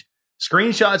message.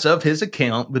 Screenshots of his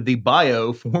account with the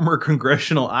bio, former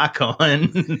congressional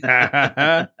icon,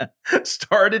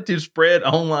 started to spread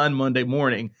online Monday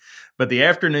morning. But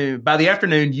by the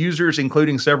afternoon, users,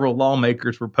 including several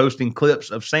lawmakers, were posting clips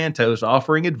of Santos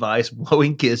offering advice,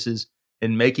 blowing kisses,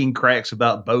 and making cracks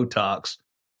about Botox.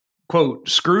 Quote,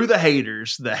 screw the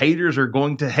haters. The haters are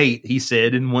going to hate, he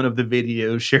said in one of the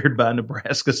videos shared by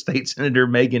Nebraska State Senator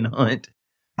Megan Hunt.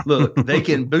 Look, they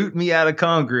can boot me out of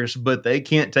Congress, but they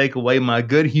can't take away my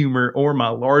good humor or my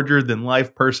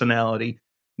larger-than-life personality,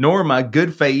 nor my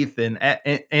good faith and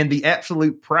the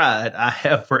absolute pride I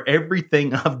have for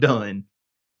everything I've done.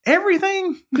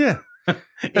 Everything? Yeah.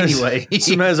 Anyway.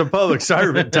 As a public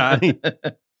servant, Tiny.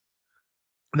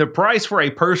 The price for a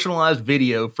personalized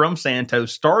video from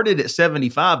Santos started at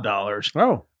 $75.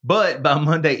 Oh. But by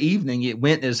Monday evening, it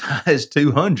went as high as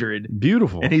 $200.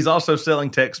 Beautiful. And he's also selling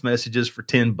text messages for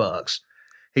 $10.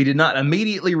 He did not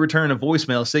immediately return a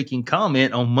voicemail seeking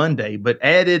comment on Monday, but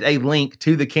added a link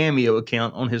to the Cameo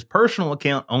account on his personal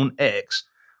account on X.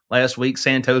 Last week,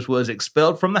 Santos was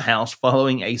expelled from the House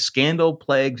following a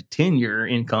scandal-plagued tenure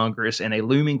in Congress and a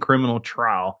looming criminal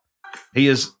trial. He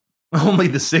is only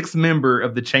the sixth member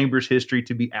of the chamber's history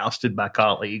to be ousted by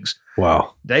colleagues.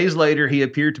 Wow. Days later, he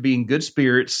appeared to be in good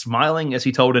spirits, smiling as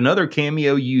he told another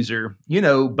Cameo user,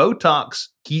 Botox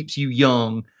keeps you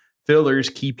young, fillers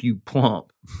keep you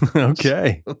plump.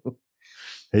 Okay.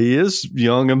 He is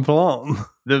young and plump.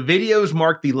 The videos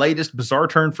mark the latest bizarre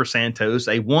turn for Santos,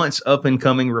 a once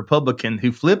up-and-coming Republican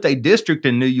who flipped a district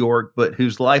in New York, but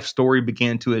whose life story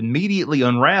began to immediately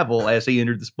unravel as he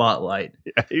entered the spotlight.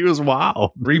 Yeah, he was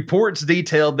wild. Reports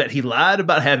detailed that he lied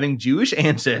about having Jewish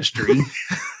ancestry.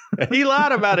 He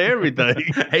lied about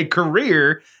everything. A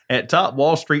career at top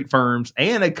Wall Street firms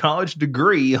and a college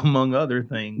degree, among other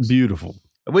things. Beautiful.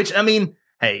 Which, I mean,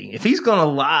 hey, if he's going to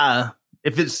lie...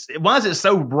 why is it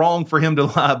so wrong for him to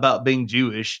lie about being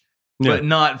Jewish, but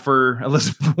not for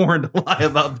Elizabeth Warren to lie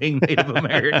about being Native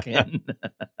American?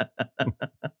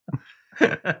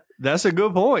 That's a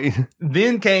good point.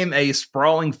 Then came a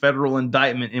sprawling federal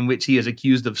indictment in which he is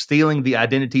accused of stealing the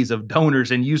identities of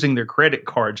donors and using their credit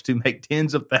cards to make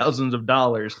tens of thousands of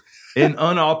dollars in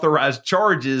unauthorized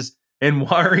charges and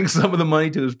wiring some of the money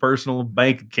to his personal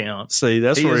bank account. See,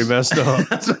 that's where he messed up.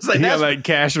 He got like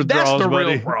cash withdrawals. That's the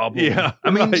buddy. real problem. Yeah, I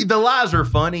mean, the lies are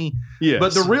funny,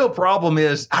 but the real problem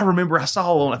is, I remember I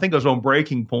think it was on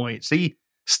Breaking Points. He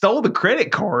stole the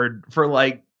credit card for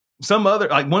like some other,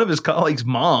 like one of his colleagues'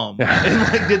 mom, and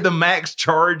like did the max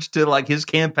charge to like his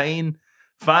campaign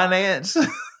finance.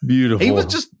 Beautiful. He was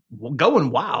just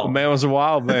going wild. The man was a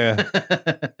wild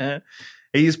man.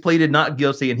 He's pleaded not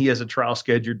guilty, and he has a trial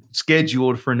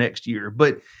scheduled for next year.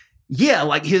 But yeah,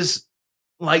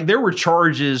 there were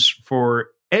charges for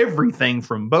everything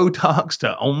from Botox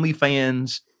to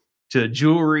OnlyFans to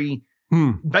jewelry.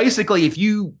 Basically, if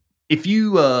you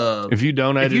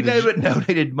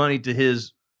donated money to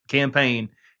his campaign,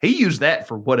 he used that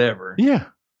for whatever. Yeah,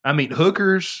 I mean,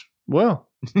 hookers. Well,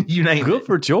 you name good it.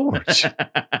 for George.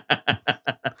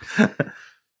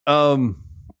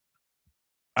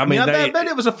 I bet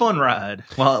it was a fun ride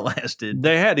while it lasted.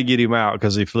 They had to get him out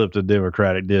because he flipped a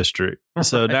Democratic district.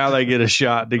 So now they get a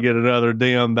shot to get another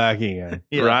Dem back in,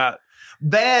 right?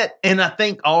 That, and I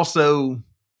think also,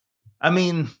 I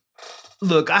mean,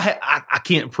 look, I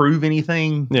can't prove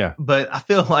anything. Yeah. But I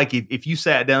feel like if you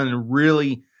sat down and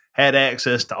really had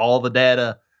access to all the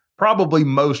data, probably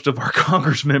most of our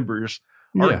Congress members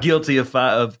are guilty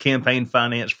of campaign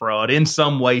finance fraud in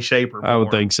some way, shape, or form. I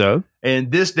would think so. And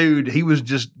this dude, he was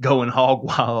just going hog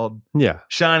wild,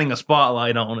 shining a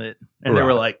spotlight on it. And they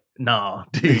were like, nah,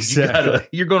 dude, exactly.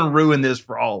 you're going to ruin this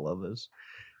for all of us.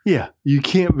 Yeah, you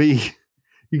can't be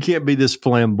this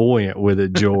flamboyant with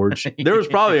it, George. There was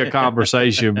probably a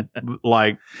conversation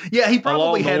like, he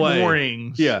probably had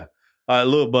warnings. Yeah.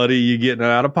 Look, buddy, you're getting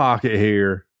out of pocket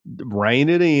here. rein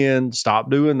it in. Stop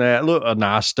doing that. Look, a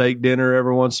nice steak dinner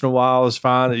every once in a while is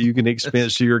fine that you can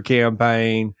expense to your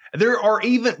campaign. There are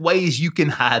even ways you can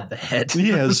hide that.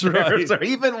 Yes, right. There are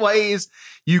even ways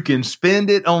you can spend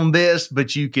it on this,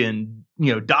 but you can,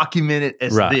 document it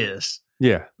as this.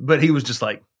 Yeah. But he was just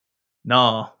like,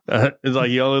 nah. It's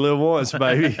like you only live once,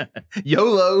 baby.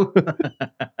 YOLO.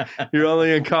 You're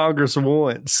only in Congress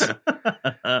once.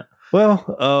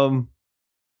 Well,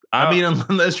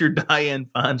 unless you're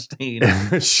Dianne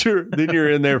Feinstein. Sure. Then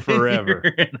you're in there forever.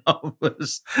 You're in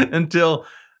office until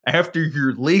after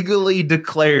you're legally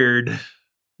declared.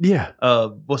 Yeah.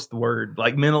 What's the word?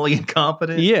 Like mentally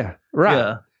incompetent? Yeah.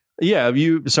 Right. Yeah.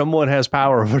 Someone has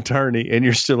power of attorney and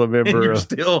you're still a member you're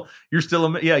still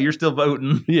voting. Yeah. You're still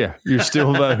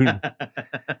voting.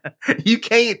 You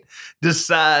can't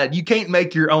decide. You can't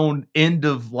make your own end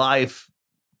of life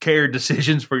care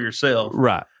decisions for yourself.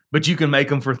 Right. But you can make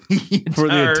them for the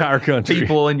entire country.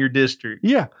 People in your district.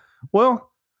 Yeah.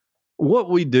 Well, what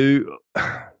we do,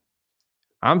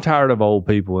 I'm tired of old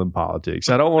people in politics.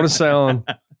 I don't want to sound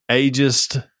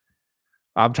ageist.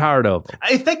 I'm tired of them.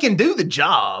 If they can do the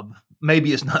job,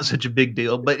 maybe it's not such a big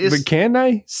deal, but can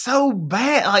they? So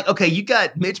bad. Like, okay, you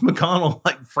got Mitch McConnell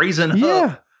like freezing up.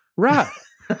 Yeah. Right.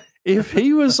 If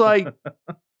he was like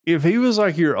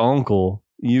your uncle,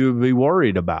 you would be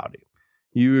worried about him.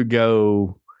 You would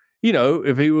go,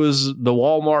 if he was the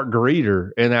Walmart greeter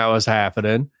and that was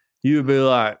happening, you would be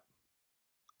like,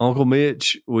 Uncle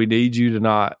Mitch, we need you to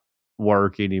not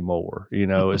work anymore.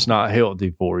 It's not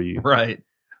healthy for you. Right.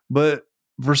 But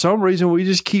for some reason, we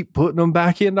just keep putting them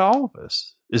back into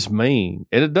office. It's mean.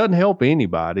 And it doesn't help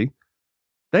anybody.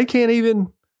 They can't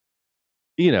even,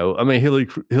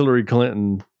 Hillary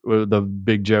Clinton, the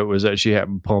big joke was that she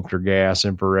hadn't pumped her gas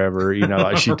in forever.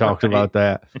 Like she talked about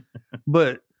that.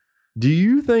 But do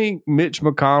you think Mitch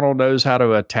McConnell knows how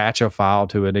to attach a file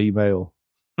to an email?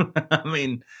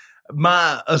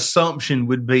 My assumption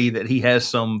would be that he has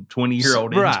some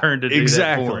 20-year-old intern to do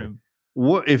that for him.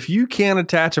 What if you can't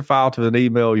attach a file to an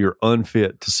email? You're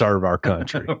unfit to serve our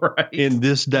country right. in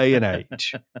this day and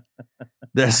age.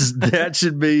 That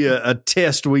should be a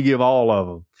test we give all of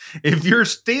them. If you're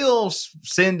still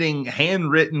sending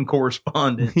handwritten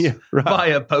correspondence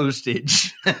via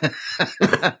postage,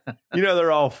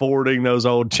 they're all forwarding those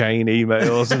old chain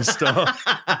emails and stuff.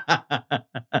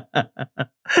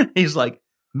 He's like,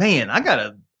 man, I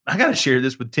gotta share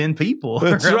this with 10 people.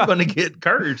 That's or I'm right. going to get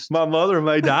cursed. My mother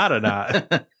may die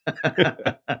tonight.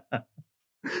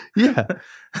 Yeah.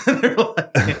 They're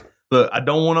like, look, I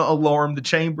don't want to alarm the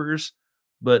chambers,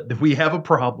 but we have a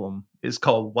problem. It's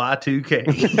called Y2K.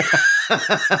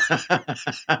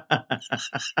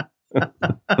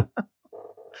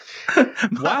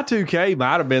 Y2K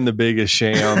might have been the biggest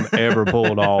sham ever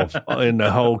pulled off in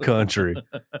the whole country.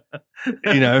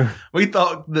 We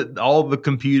thought that all the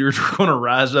computers were going to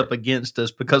rise up against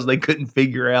us because they couldn't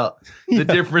figure out the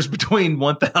difference between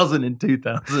 1000 and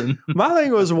 2000. My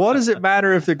thing was, what does it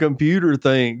matter if the computer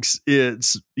thinks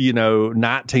it's,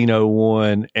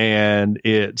 1901 and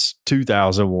it's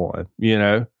 2001,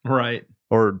 Right.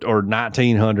 Or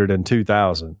 1900 and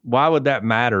 2000. Why would that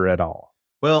matter at all?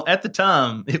 Well, at the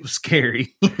time, it was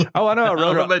scary. Oh, I know. I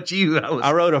don't know about you.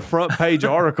 I wrote a front page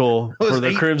article for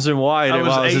the Crimson White. I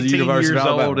was 18 at the University years of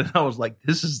Alabama. old, and I was like,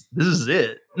 "This is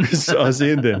it." So I was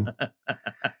ending.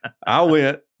 I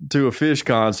went to a fish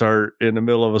concert in the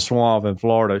middle of a swamp in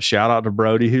Florida. Shout out to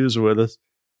Brody, who was with us.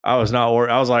 I was not worried.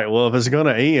 I was like, "Well, if it's going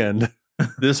to end,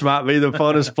 this might be the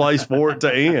funnest place for it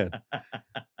to end."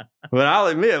 But I'll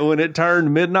admit, when it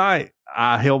turned midnight,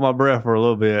 I held my breath for a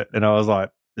little bit, and I was like,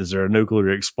 is there a nuclear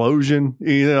explosion?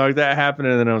 Anything like that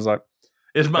happening? And then I was like,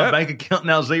 is my bank account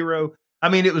now zero? I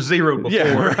mean, it was zero before.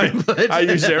 Yeah, right. But I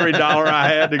used every dollar I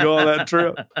had to go on that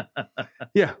trip.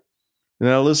 Yeah. And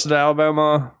I listened to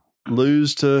Alabama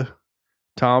lose to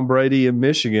Tom Brady in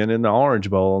Michigan in the Orange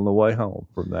Bowl on the way home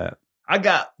from that. I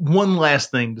got one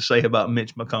last thing to say about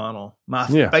Mitch McConnell. My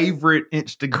favorite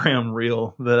Instagram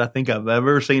reel that I think I've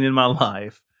ever seen in my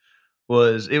life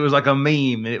was like a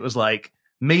meme. And it was like,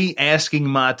 me asking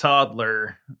my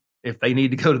toddler if they need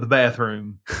to go to the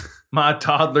bathroom, my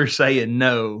toddler saying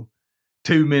no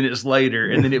 2 minutes later,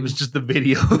 and then it was just the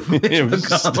video of Mitch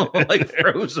McConnell like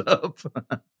froze up.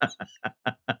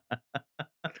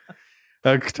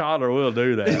 A toddler will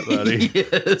do that, buddy.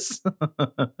 Yes.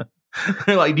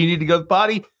 They're like, do you need to go to the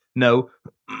potty? No.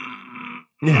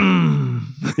 Yeah.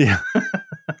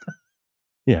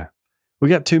 Yeah. We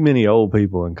got too many old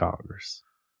people in Congress.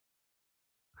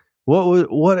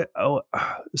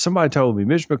 Somebody told me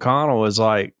Mitch McConnell is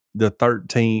like the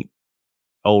 13th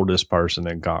oldest person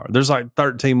in Congress. There's like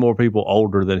 13 more people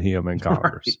older than him in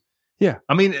Congress. Right. Yeah.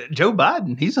 I mean, Joe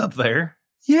Biden, he's up there.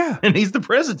 Yeah. And he's the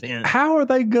president. How are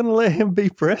they going to let him be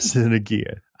president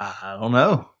again? I don't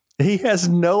know. He has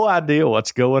no idea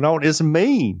what's going on. It's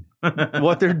mean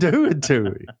what they're doing to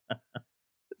him.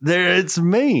 It's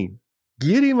mean.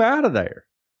 Get him out of there.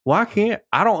 Why can't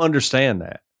I don't understand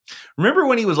that. Remember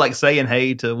when he was like saying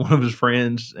hey to one of his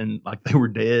friends and like they were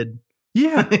dead?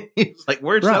 Yeah. He was like,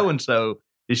 where's Right. so and so?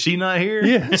 Is she not here?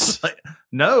 Yes. Like,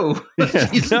 no, Yeah,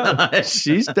 she's no, not.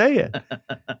 She's dead.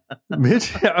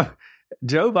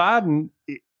 Joe Biden,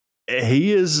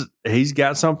 he's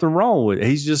got something wrong with it.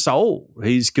 He's just old.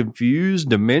 He's confused,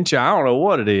 dementia. I don't know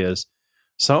what it is.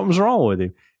 Something's wrong with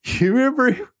him. You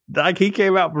remember, like he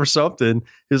came out for something.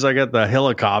 He was like at the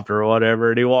helicopter or whatever,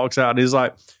 and he walks out and he's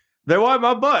like, "They wiped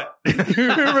my butt." You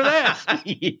remember that?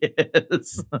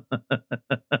 Yes.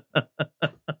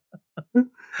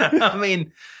 I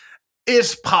mean,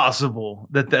 it's possible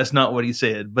that that's not what he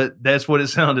said, but that's what it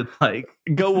sounded like.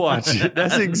 Go watch it.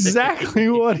 That's exactly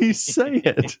what he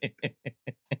said.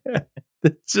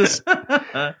 It's just,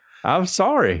 I'm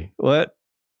sorry. What?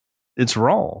 It's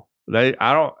wrong. I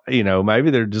don't,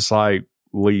 maybe they're just like,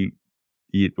 we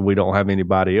don't have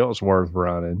anybody else worth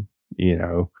running,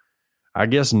 I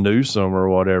guess Newsom or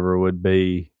whatever would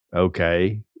be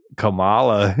okay.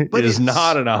 Kamala is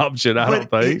not an option, I don't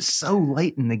think. It's so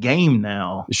late in the game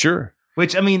now. Sure.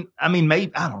 Which, I mean,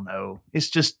 maybe, I don't know.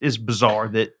 It's bizarre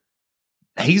that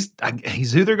he's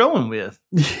who they're going with.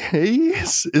 He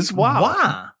is. It's wild.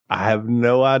 Why? I have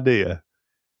no idea.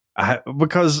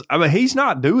 Because he's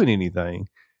not doing anything.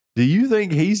 Do you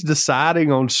think he's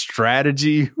deciding on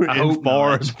strategy as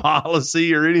far as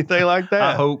policy or anything like that?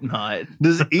 I hope not.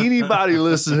 Does anybody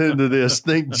listening to this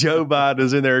think Joe Biden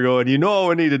is in there going, you know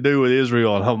what we need to do with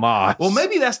Israel and Hamas? Well,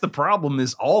 maybe that's the problem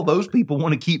is all those people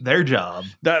want to keep their job.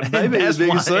 That maybe that's the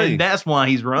biggest thing. And that's why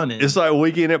he's running. It's like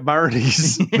Weekend at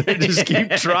Bernie's. They just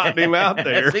keep trotting him out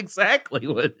there. That's exactly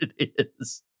what it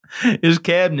is. His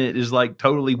cabinet is like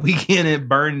totally Weekend at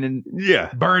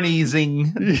Bernie's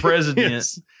president.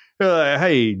 Yes.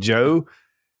 Hey, Joe,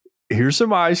 here's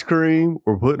some ice cream.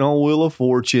 We're putting on Wheel of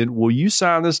Fortune. Will you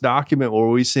sign this document where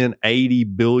we send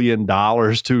 $80 billion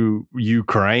to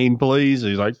Ukraine, please? And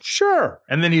he's like, sure.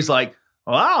 And then he's like,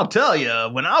 well, I'll tell you,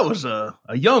 when I was a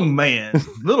young man,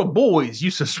 little boys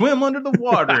used to swim under the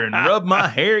water and rub my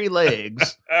hairy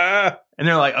legs. And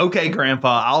they're like, okay,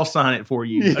 Grandpa, I'll sign it for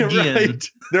you again. Right.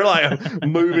 They're like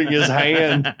moving his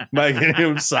hand, making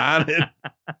him sign it.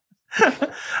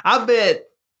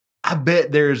 I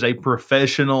bet there's a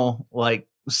professional like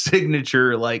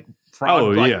signature like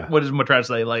fraud. Yeah. What is I trying to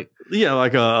say? Like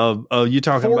like you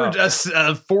talking about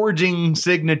a forging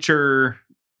signature.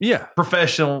 Yeah,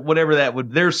 professional, whatever that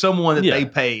would. There's someone that they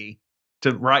pay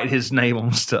to write his name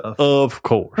on stuff. Of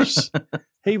course,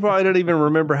 he probably doesn't even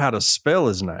remember how to spell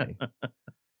his name.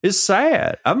 It's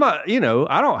sad. I'm not,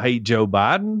 I don't hate Joe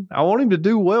Biden. I want him to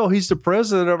do well. He's the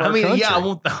president of our country.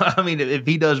 Yeah, if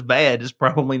he does bad, it's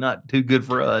probably not too good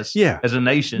for us as a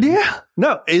nation. Yeah.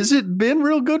 No, has it been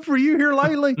real good for you here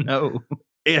lately? No.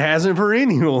 It hasn't for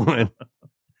anyone.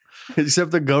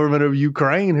 Except the government of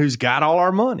Ukraine who's got all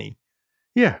our money.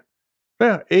 Yeah.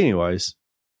 Well, anyways,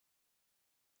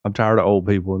 I'm tired of old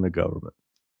people in the government.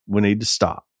 We need to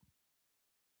stop.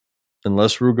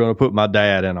 Unless we're going to put my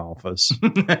dad in office.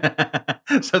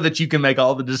 So that you can make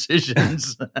all the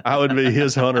decisions. I would be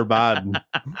his Hunter Biden.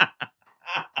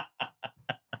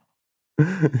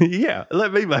 Yeah,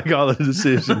 let me make all the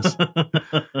decisions.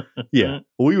 Yeah,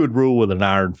 we would rule with an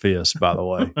iron fist, by the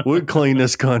way. We'd clean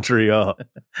this country up.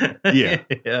 Yeah.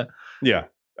 Yeah.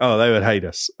 Oh, they would hate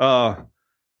us.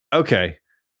 Okay.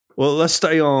 Well, let's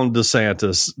stay on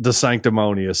DeSantis, the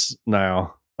sanctimonious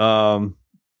now.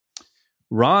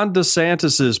 Ron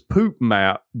DeSantis's poop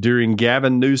map during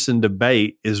Gavin Newsom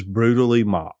debate is brutally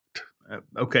mocked.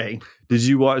 Okay. Did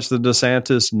you watch the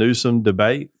DeSantis Newsom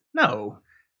debate? No.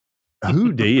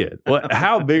 Who did?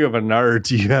 How big of a nerd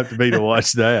do you have to be to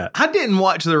watch that? I didn't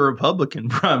watch the Republican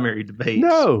primary debates.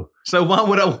 No. So why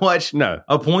would I watch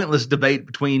a pointless debate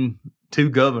between two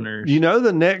governors?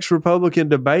 The next Republican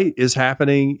debate is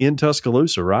happening in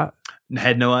Tuscaloosa, right?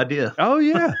 Had no idea. Oh,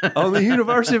 yeah. On the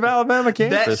University of Alabama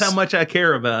campus. That's how much I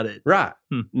care about it. Right.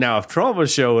 Now, if Trump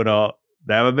was showing up,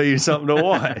 that would be something to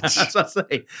watch. That's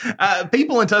what I say.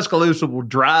 People in Tuscaloosa will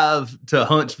drive to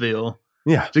Huntsville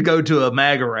to go to a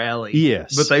MAGA rally.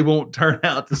 Yes. But they won't turn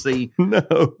out to see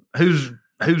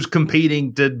who's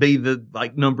competing to be the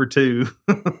number two,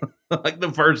 like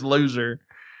the first loser.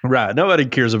 Right. Nobody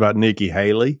cares about Nikki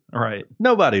Haley. Right.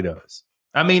 Nobody does.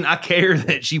 I mean, I care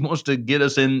that she wants to get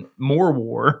us in more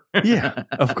war. Yeah,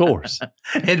 of course.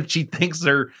 And she thinks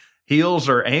they're heels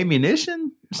are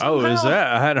ammunition. Somehow. Oh, is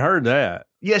that? I hadn't heard that.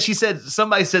 Yeah, she said,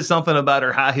 somebody said something about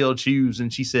her high-heeled shoes,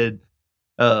 and she said,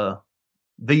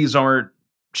 these aren't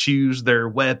shoes, they're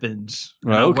weapons.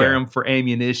 I wear them for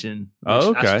ammunition.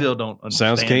 I still don't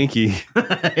understand. Sounds kinky.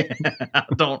 I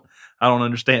don't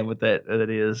understand what that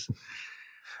is.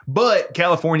 But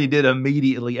California did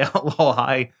immediately outlaw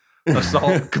high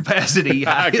assault capacity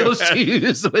high heel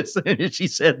shoes as soon as she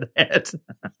said that.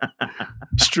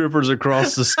 Strippers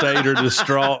across the state are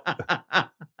distraught.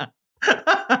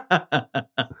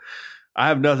 I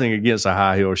have nothing against a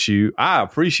high heel shoe. I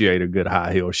appreciate a good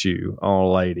high heel shoe on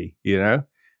a lady, you know.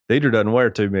 Deidre doesn't wear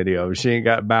too many of them. She ain't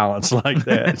got balance like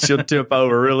that. She'll tip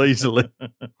over real easily.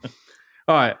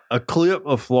 All right. A clip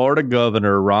of Florida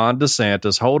Governor Ron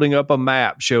DeSantis holding up a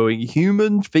map showing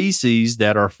human feces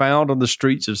that are found on the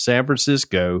streets of San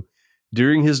Francisco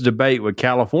during his debate with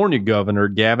California Governor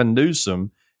Gavin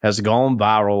Newsom has gone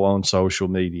viral on social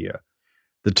media.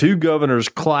 The two governors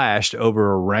clashed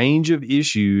over a range of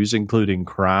issues, including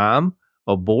crime,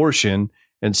 abortion,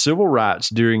 and civil rights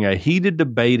during a heated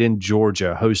debate in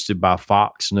Georgia hosted by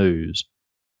Fox News.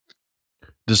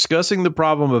 Discussing the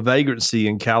problem of vagrancy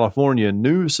in California,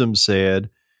 Newsom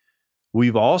said,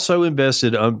 "We've also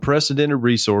invested unprecedented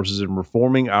resources in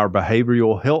reforming our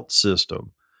behavioral health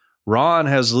system. Ron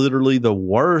has literally the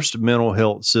worst mental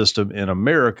health system in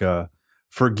America.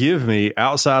 Forgive me,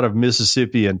 outside of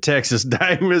Mississippi and Texas."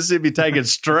 Dang, Mississippi taking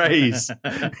strays in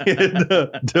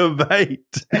the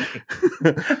debate.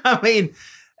 I mean,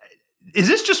 is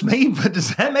this just me? But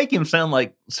does that make him sound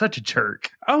like such a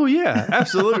jerk? Oh, yeah,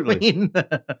 absolutely.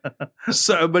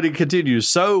 But he continues.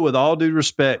 So, with all due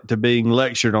respect to being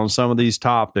lectured on some of these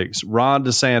topics, Ron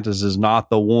DeSantis is not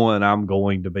the one I'm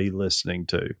going to be listening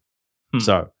to.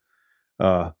 So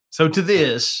to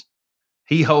this,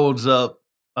 he holds up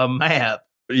a map,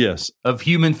 yes, of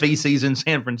human feces in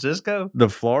San Francisco. The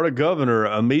Florida governor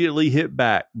immediately hit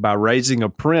back by raising a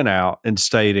printout and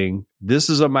stating, "This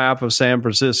is a map of San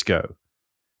Francisco.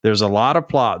 There's a lot of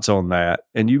plots on that."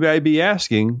 And you may be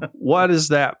asking, what is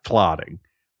that plotting?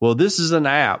 Well, this is an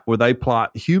app where they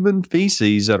plot human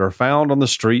feces that are found on the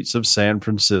streets of San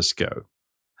Francisco.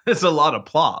 There's a lot of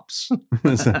plops.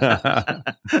 There's a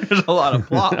lot of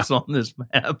plops on this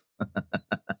map.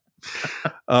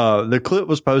 The clip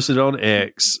was posted on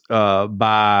X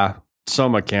by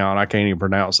some account. I can't even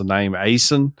pronounce the name.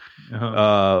 Asen,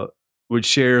 which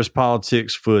shares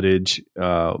politics footage,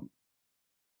 and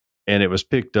it was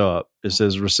picked up. It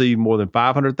says received more than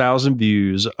 500,000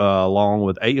 views, along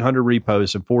with 800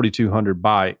 reposts and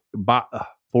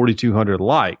 4,200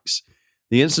 likes.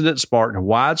 The incident sparked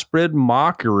widespread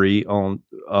mockery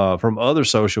from other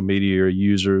social media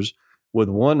users, with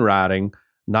one writing,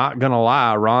 "Not gonna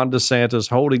lie, Ron DeSantis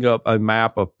holding up a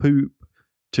map of poop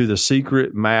to the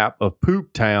secret map of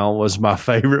Poop Town was my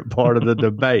favorite part of the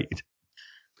debate."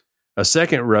 A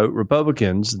second wrote,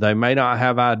 "Republicans, they may not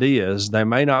have ideas, they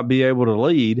may not be able to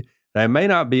lead, they may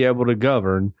not be able to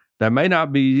govern, they may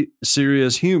not be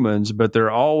serious humans, but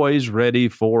they're always ready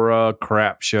for a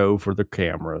crap show for the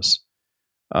cameras."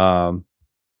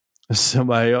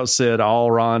 Somebody else said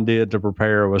all Ron did to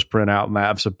prepare was print out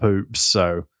maps of poops.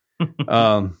 So,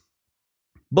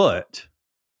 but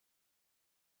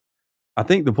I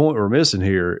think the point we're missing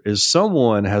here is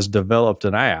someone has developed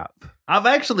an app. I've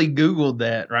actually Googled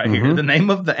that right here. The name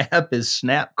of the app is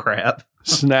Snapcrap.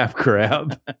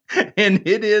 Snapcrap. And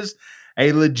it is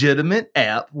a legitimate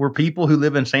app where people who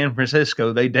live in San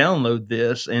Francisco, they download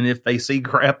this. And if they see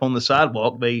crap on the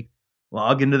sidewalk, they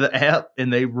log into the app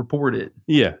and they report it.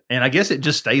 Yeah. And I guess it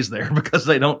just stays there because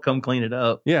they don't come clean it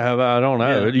up. Yeah. I don't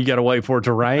know. Yeah. You got to wait for it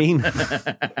to rain.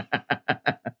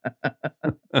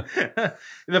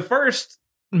 The first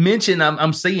mention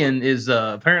I'm seeing is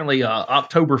apparently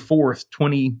October 4th,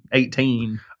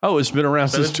 2018. Oh, it's been around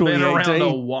since 2018? Been around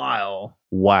a while.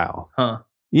 Wow. Huh.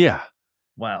 Yeah.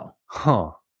 Wow.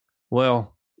 Huh.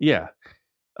 Well, yeah.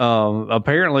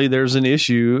 Apparently there's an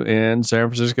issue in San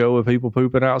Francisco with people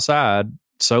pooping outside,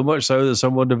 so much so that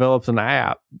someone developed an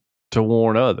app to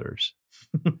warn others.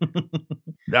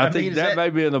 I think that may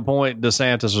be the point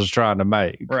DeSantis was trying to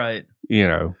make. Right. You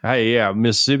know, hey, yeah,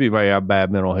 Mississippi may have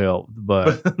bad mental health,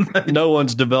 but no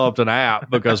one's developed an app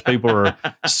because people are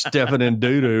stepping in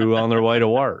doo-doo on their way to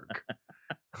work.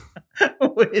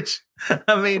 Which,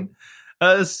 I mean,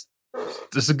 that's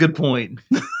a good point,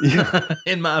 yeah.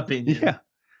 In my opinion. Yeah.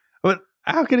 But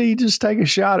how could he just take a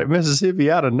shot at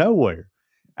Mississippi out of nowhere?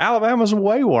 Alabama's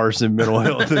way worse in mental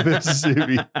health than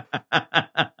Mississippi.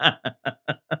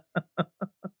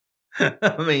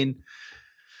 I mean,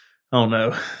 I don't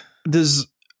know.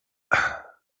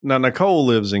 Now, Nicole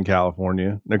lives in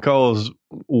California. Nicole's a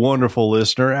wonderful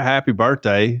listener. Happy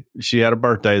birthday. She had a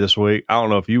birthday this week. I don't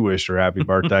know if you wished her happy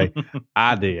birthday.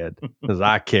 I did because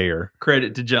I care.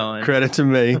 Credit to John. Credit to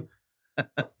me.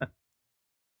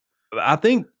 I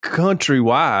think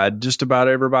countrywide, just about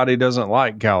everybody doesn't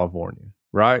like California,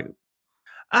 right?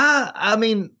 I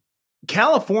mean,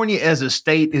 California as a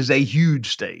state is a huge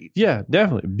state. Yeah,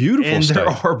 definitely. Beautiful and state. There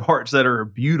are parts that are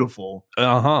beautiful.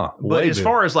 But as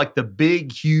far as like the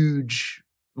big, huge,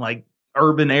 like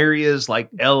urban areas like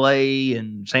LA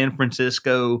and San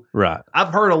Francisco, right? I've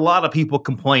heard a lot of people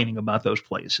complaining about those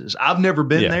places. I've never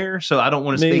been there, so I don't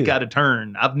want to speak out of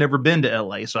turn. I've never been to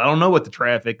LA, so I don't know what the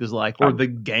traffic is like or the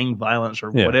gang violence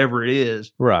or whatever it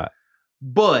is. Right.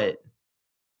 But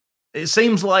it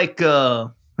seems like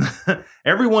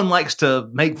everyone likes to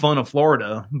make fun of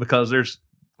Florida because there's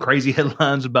crazy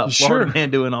headlines about Florida man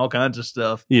doing all kinds of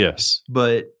stuff. Yes.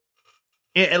 But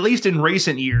at least in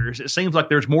recent years, it seems like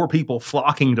there's more people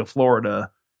flocking to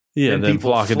Florida than people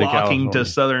flocking to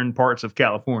southern parts of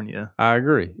California. I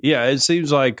agree. Yeah, it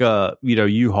seems like,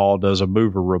 U-Haul does a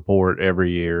mover report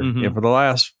every year. Mm-hmm. And for the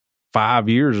last 5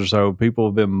 years or so, people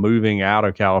have been moving out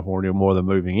of California more than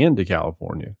moving into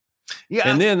California. Yeah.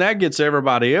 And then that gets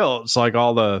everybody else, like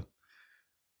all the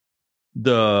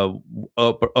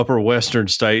upper western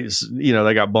states,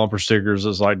 they got bumper stickers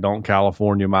that's like, don't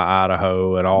California my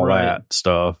Idaho and all that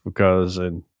stuff because,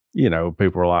 and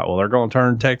people are like, well, they're going to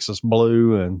turn Texas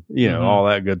blue and all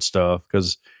that good stuff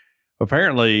because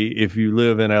apparently if you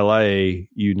live in LA,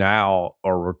 you now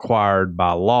are required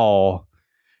by law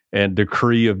and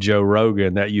decree of Joe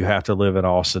Rogan that you have to live in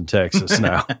Austin, Texas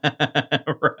now.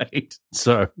 Right.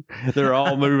 So they're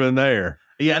all moving there.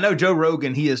 Yeah, I know Joe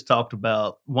Rogan, he has talked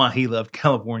about why he left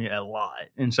California a lot.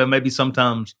 And so maybe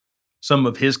sometimes some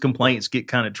of his complaints get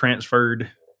kind of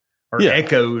transferred or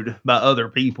echoed by other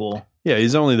people. Yeah,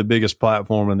 he's only the biggest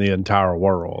platform in the entire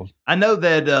world. I know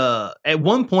that at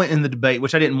one point in the debate,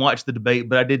 which I didn't watch the debate,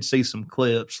 but I did see some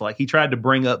clips, like he tried to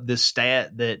bring up this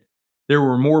stat that there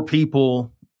were more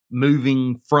people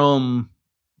moving from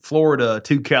Florida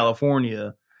to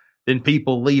California than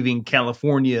people leaving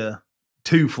California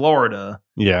to Florida.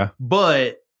 Yeah.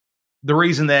 But the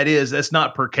reason that's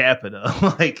not per capita.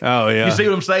 You see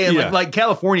what I'm saying? Yeah. Like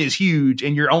California is huge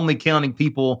and you're only counting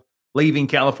people leaving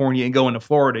California and going to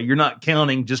Florida. You're not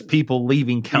counting just people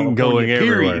leaving California,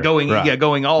 period.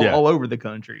 Going all over the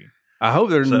country. I hope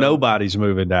there's nobody's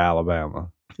moving to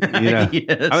Alabama.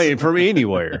 Yes. I mean, from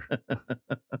anywhere.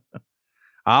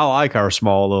 I like our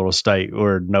small little state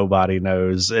where nobody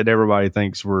knows and everybody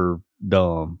thinks we're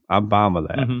dumb. I'm fine with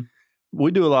that. Mm-hmm. We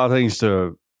do a lot of things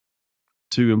to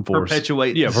enforce.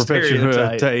 Perpetuate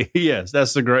stereotype. Yes,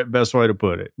 that's the best way to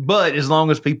put it. But as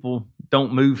long as people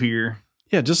don't move here.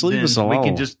 Yeah, just leave us alone. We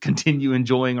can just continue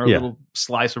enjoying our little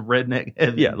slice of redneck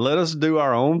heaven. Yeah, let us do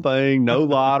our own thing. No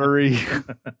lottery.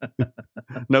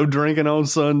 No drinking on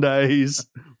Sundays.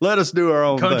 Let us do our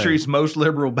own thing. Country's most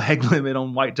liberal bag limit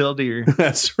on white-tailed deer.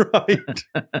 That's right.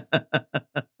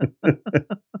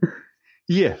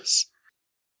 Yes.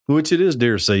 Which it is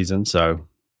deer season, so,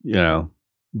 do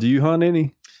you hunt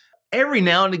any? Every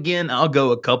now and again, I'll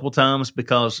go a couple times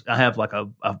because I have like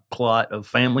a plot of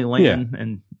family land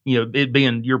and, it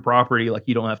being your property, like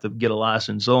you don't have to get a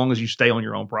license as long as you stay on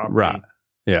your own property. Right.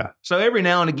 Yeah. So every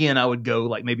now and again, I would go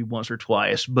like maybe once or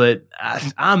twice, but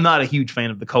I'm not a huge fan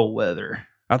of the cold weather.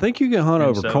 I think you can hunt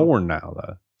over corn now,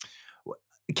 though.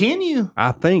 Can you?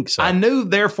 I think so. I knew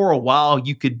there for a while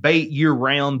you could bait year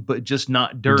round, but just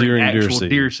not during actual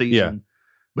deer season. Yeah.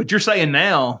 But you're saying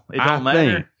now it don't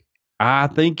matter? I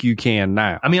think you can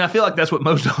now. I mean, I feel like that's what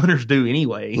most hunters do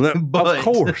anyway. But of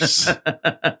course.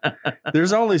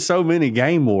 There's only so many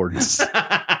game wardens.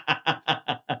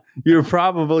 You're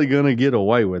probably going to get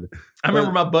away with it. I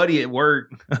remember my buddy at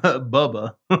work,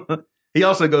 Bubba. He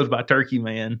also goes by Turkey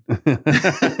Man.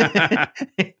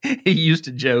 He used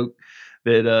to joke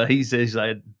that he says,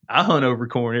 I hunt over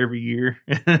corn every year.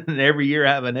 And every year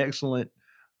I have an excellent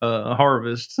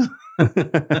harvest.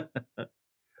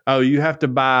 Oh, you have to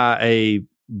buy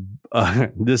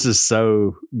this is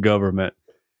so government.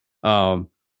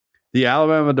 The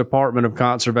Alabama Department of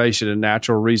Conservation and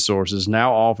Natural Resources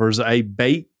now offers a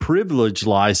bait privilege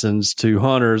license to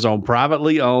hunters on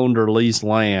privately owned or leased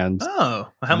lands. Oh,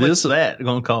 how much is that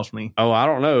going to cost me? Oh, I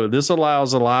don't know. This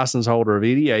allows a license holder of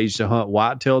any age to hunt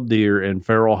white-tailed deer and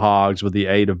feral hogs with the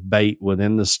aid of bait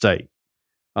within the state.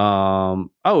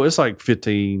 It's like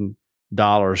 $15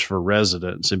 for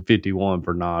residents and $51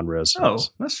 for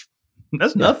non-residents. Oh,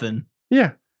 that's nothing.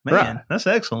 Yeah, man, That's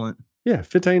excellent. Yeah,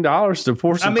 $15 to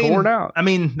pour some corn out. I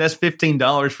mean, that's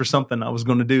 $15 for something I was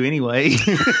going to do anyway.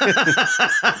 But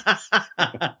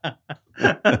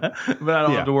I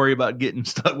don't have to worry about getting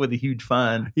stuck with a huge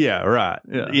fine. Yeah, right.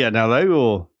 Yeah, now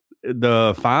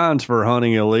the fines for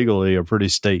hunting illegally are pretty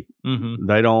steep. Mm-hmm.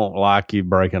 They don't like you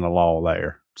breaking the law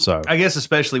there. So I guess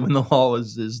especially when the law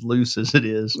is as loose as it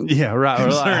is. Yeah, right.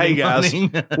 We're like, hey guys,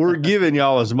 we're giving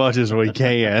y'all as much as we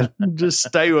can. Just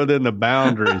stay within the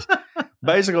boundaries.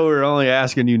 Basically, we're only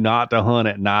asking you not to hunt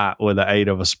at night with the aid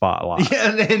of a spotlight.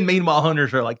 Yeah, and meanwhile,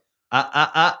 hunters are like,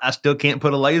 I still can't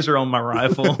put a laser on my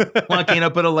rifle. Why can't I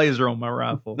put a laser on my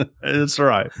rifle? That's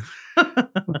right.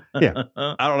 Yeah.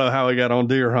 I don't know how we got on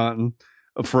deer hunting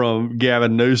from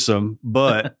Gavin Newsom,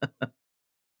 but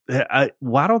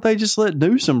why don't they just let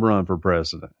Newsom run for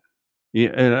president?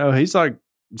 He's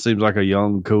seems like a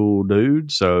young, cool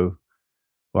dude. So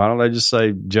why don't they just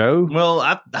say Joe? Well,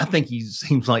 I think he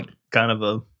seems like kind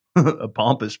of a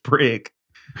pompous prick.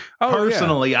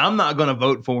 Personally, I'm not going to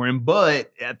vote for him,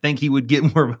 but I think he would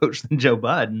get more votes than Joe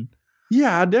Biden.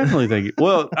 Yeah, I definitely think.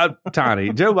 Well,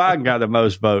 Tiny, Joe Biden got the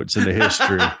most votes in the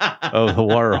history of the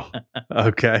world.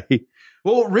 Okay.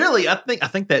 Well, really, I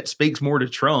think that speaks more to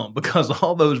Trump because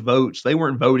all those votes, they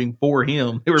weren't voting for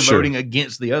him. They were voting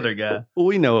against the other guy. Well,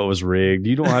 we know it was rigged.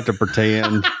 You don't have to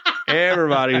pretend.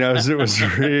 Everybody knows it was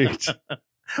rigged.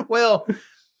 Well,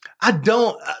 I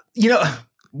don't,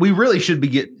 we really should be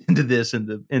getting into this in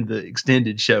the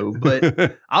extended show,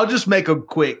 but I'll just make a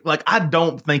quick, I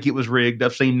don't think it was rigged.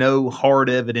 I've seen no hard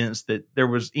evidence that there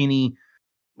was any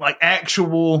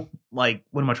actual, what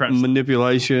am I trying to say?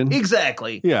 Manipulation.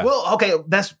 Exactly. Yeah. Well, okay.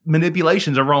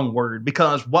 Manipulation's a wrong word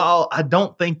because while I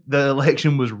don't think the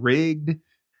election was rigged,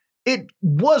 it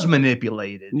was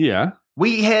manipulated. Yeah.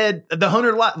 We had the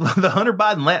Hunter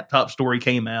Biden laptop story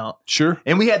came out. Sure.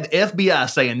 And we had the FBI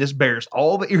saying this bears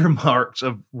all the earmarks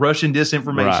of Russian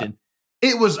disinformation. Right.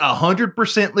 It was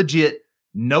 100% legit.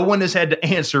 No one has had to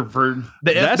answer for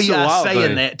the FBI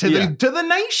saying that to the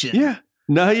nation. Yeah.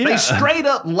 No, yeah. They straight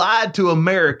up lied to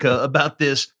America about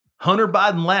this Hunter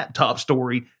Biden laptop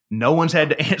story. No one's had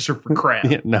to answer for crap.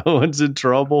 Yeah, no one's in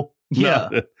trouble. Yeah.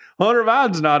 No. Hunter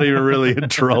Biden's not even really in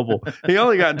trouble. He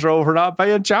only got in trouble for not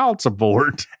paying child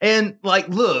support. And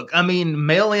look, I mean,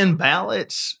 mail-in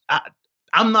ballots,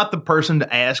 I'm not the person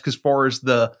to ask as far as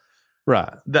the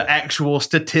actual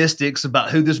statistics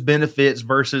about who this benefits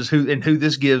versus who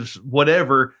this gives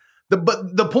whatever.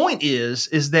 But the point is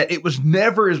that it was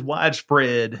never as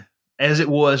widespread as it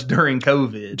was during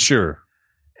COVID. Sure.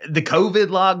 The COVID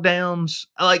lockdowns,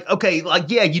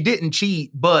 you didn't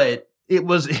cheat, but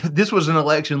this was an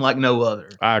election like no other.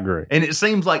 I agree. And it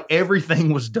seems like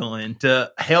everything was done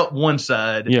to help one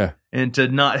side and to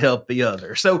not help the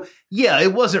other. So, yeah,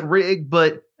 it wasn't rigged,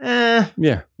 but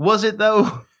was it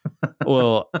though?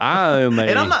 Well, and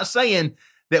I'm not saying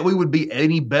that we would be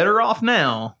any better off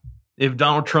now if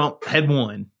Donald Trump had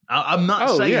won. I'm not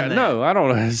saying that. No, I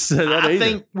don't say that either. I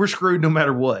think we're screwed no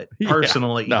matter what,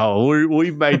 personally. Yeah. No,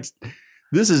 we've made...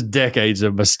 This is decades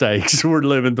of mistakes we're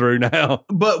living through now.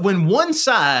 But when one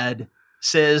side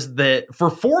says that for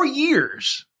 4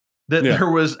 years that there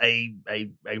was a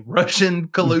Russian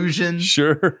collusion,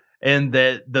 sure, and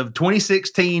that the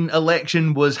 2016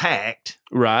 election was hacked,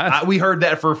 right? We heard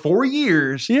that for 4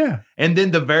 years, and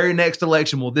then the very next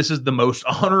election, well, this is the most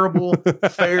honorable,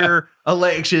 fair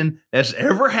election that's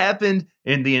ever happened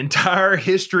in the entire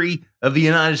history of the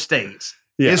United States.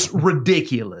 Yeah. It's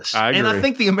ridiculous. And I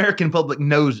think the American public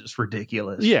knows it's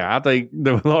ridiculous. Yeah, I think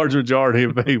the large majority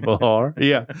of people are.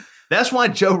 Yeah. That's why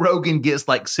Joe Rogan gets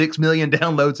 6 million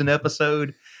downloads an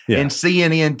episode, and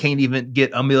CNN can't even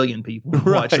get 1 million people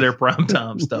to watch their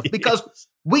primetime stuff because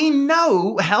we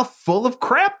know how full of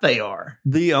crap they are.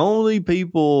 The only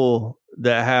people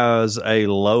that has a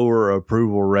lower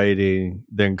approval rating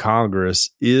than Congress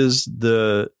is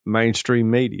the mainstream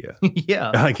media.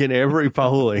 Yeah. In every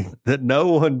polling that no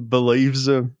one believes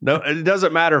them. No, it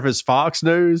doesn't matter if it's Fox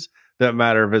News, doesn't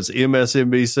matter if it's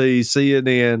MSNBC,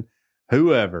 CNN,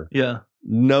 whoever. Yeah.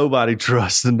 Nobody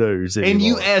trusts the news anymore. And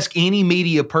you ask any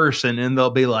media person and they'll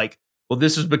be like, well,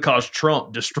 this is because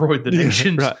Trump destroyed the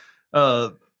nation's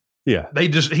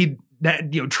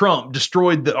Trump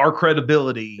destroyed our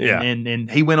credibility and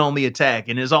he went on the attack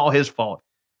and it's all his fault.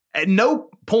 At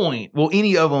no point will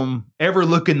any of them ever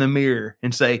look in the mirror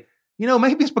and say,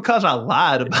 maybe it's because I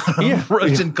lied about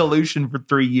Russian collusion for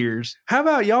 3 years. How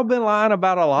about y'all been lying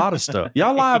about a lot of stuff?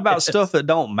 Y'all lie about stuff that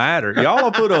don't matter. Y'all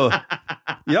have put a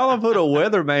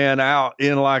weatherman out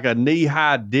in like a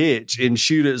knee-high ditch and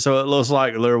shoot it so it looks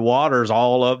like their water's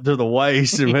all up to the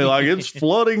waist and be like, it's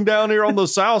flooding down here on the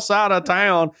south side of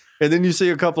town. And then you see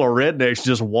a couple of rednecks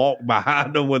just walk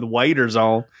behind them with waders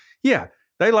on. Yeah,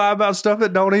 they lie about stuff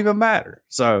that don't even matter.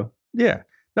 So, yeah.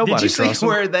 Nobody Did you see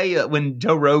where they, when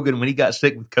Joe Rogan, when he got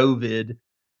sick with COVID,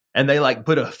 and they like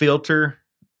put a filter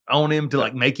on him to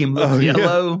like make him look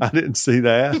yellow? Yeah. I didn't see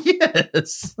that.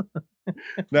 Yes.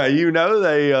 Now,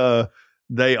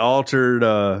 they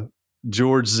altered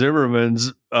George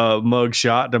Zimmerman's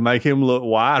mugshot to make him look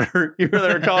whiter. You know,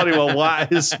 they're calling him a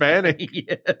white Hispanic.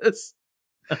 Yes.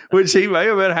 Which he may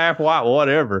have been half white,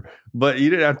 whatever. But you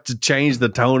didn't have to change the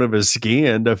tone of his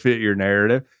skin to fit your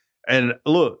narrative. And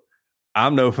look,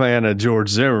 I'm no fan of George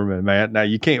Zimmerman, man. Now,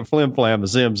 you can't flim-flam a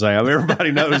Zim-Zam.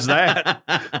 Everybody knows that.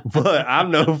 But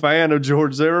I'm no fan of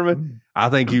George Zimmerman. I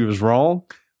think he was wrong.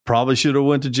 Probably should have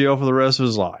went to jail for the rest of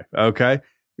his life. Okay?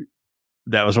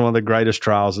 That was one of the greatest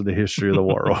trials in the history of the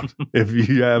world. If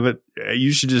you haven't,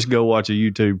 you should just go watch a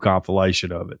YouTube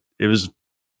compilation of it. It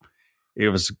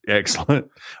was excellent.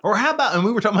 Or how about, and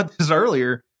we were talking about this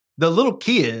earlier, the little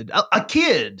kid, a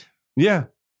kid. Yeah.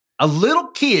 A little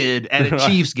kid at a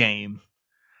Chiefs game.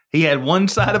 He had one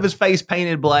side of his face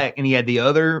painted black and he had the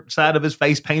other side of his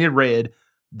face painted red.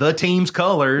 The team's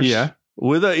colors. Yeah.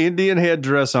 With an Indian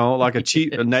headdress on, like a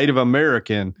Native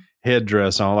American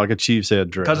headdress on, like a Chiefs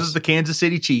headdress. Because it's the Kansas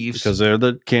City Chiefs. Because they're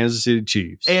the Kansas City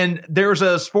Chiefs. And there's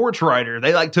a sports writer.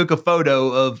 They like took a photo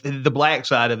of the black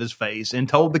side of his face and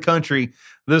told the country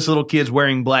this little kid's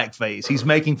wearing blackface. He's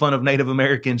making fun of Native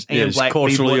Americans and black people at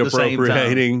the same time. Culturally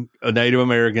appropriating Native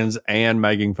Americans and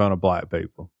making fun of black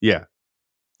people. Yeah.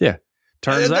 Yeah.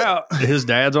 Turns out his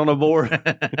dad's on the board.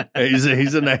 He's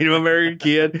a Native American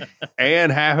kid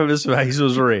and half of his face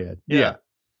was red. Yeah.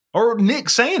 Or Nick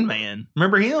Sandman.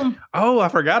 Remember him? Oh, I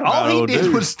forgot about him. All he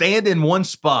did was stand in one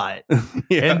spot.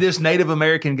 Yeah. And this Native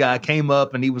American guy came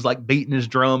up and he was like beating his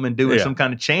drum and doing some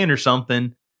kind of chant or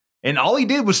something. And all he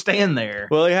did was stand there.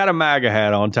 Well, he had a MAGA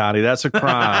hat on, Tiny. That's a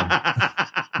crime.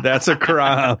 That's a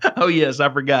crime. Oh, yes. I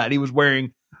forgot. He was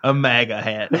wearing a MAGA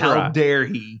hat. How dare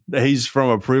he? He's from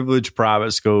a privileged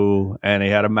private school and he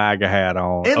had a MAGA hat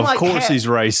on. And of course he's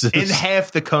racist. And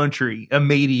half the country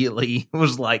immediately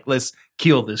was like, let's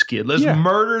kill this kid. Let's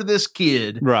murder this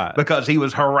kid. Right. Because he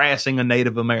was harassing a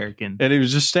Native American. And he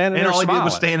was just standing there smiling. And all he did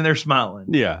was standing there smiling.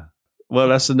 Yeah. Well,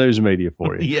 that's the news media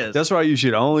for you. Yes. That's why you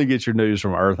should only get your news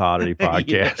from Earth Oddity Podcast.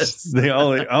 Yes. The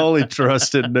only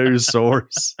trusted news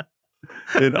source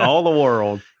in all the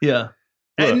world. Yeah.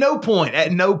 Look,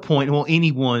 at no point will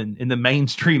anyone in the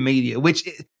mainstream media, which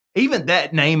even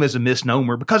that name is a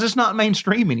misnomer because it's not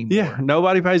mainstream anymore. Yeah.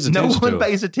 Nobody pays attention. No one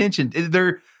pays attention.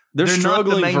 They're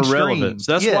struggling not for relevance.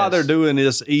 That's why they're doing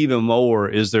this even more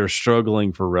is they're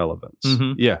struggling for relevance.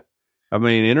 Mm-hmm. Yeah. I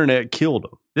mean, internet killed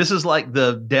them. This is like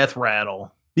the death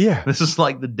rattle. Yeah. This is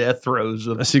like the death throes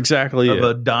of, that's exactly of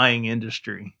a dying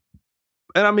industry.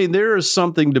 And I mean, there is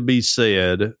something to be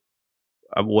said.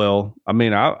 Well, I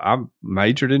mean, I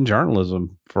majored in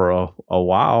journalism for a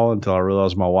while until I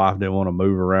realized my wife didn't want to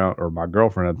move around, or my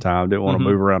girlfriend at the time didn't want to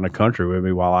move around the country with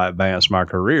me while I advanced my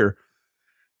career.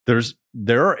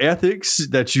 There are ethics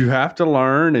that you have to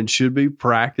learn and should be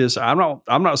practiced. I'm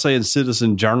not saying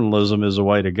citizen journalism is the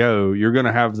way to go. You're going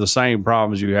to have the same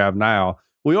problems you have now.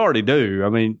 We already do. I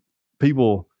mean,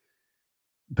 people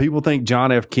think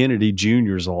John F. Kennedy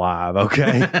Jr. is alive.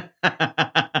 Okay.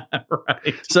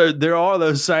 Right. So there are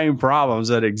those same problems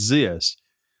that exist,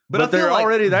 but they're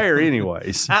already there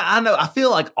anyways. I know. I feel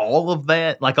like all of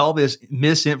that, like all this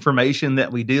misinformation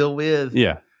that we deal with.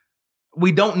 Yeah.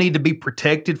 We don't need to be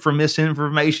protected from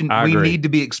misinformation. We need to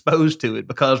be exposed to it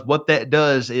because what that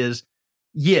does is,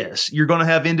 yes, you're going to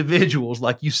have individuals,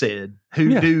 like you said,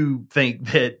 who do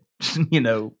think that,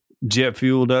 jet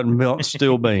fuel doesn't melt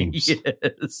steel beams.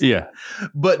 Yes. Yeah.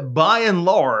 But by and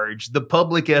large, the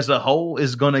public as a whole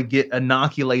is going to get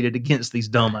inoculated against these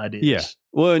dumb ideas. Yeah.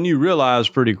 Well, and you realize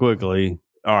pretty quickly,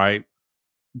 all right,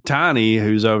 Tiny,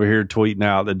 who's over here tweeting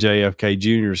out that JFK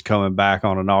Jr. is coming back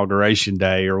on Inauguration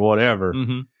Day or whatever,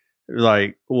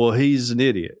 like, well, he's an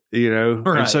idiot,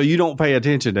 Right. And so you don't pay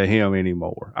attention to him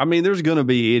anymore. I mean, there's going to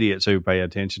be idiots who pay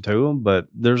attention to him, but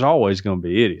there's always going to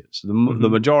be idiots. The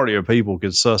majority of people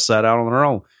can suss that out on their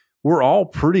own. We're all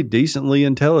pretty decently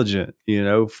intelligent,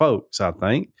 folks, I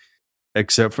think,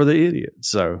 except for the idiots.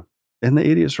 So, and the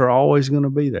idiots are always going to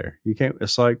be there. You can't,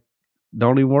 it's like,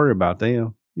 don't even worry about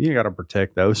them. You got to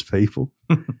protect those people.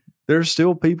 there's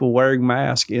still people wearing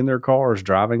masks in their cars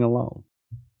driving alone.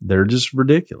 They're just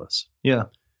ridiculous. Yeah.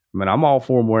 I mean, I'm all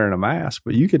for them wearing a mask,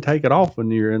 but you can take it off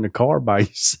when you're in the car by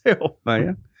yourself,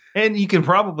 man. And you can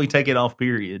probably take it off,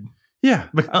 period. Yeah,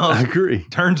 I agree.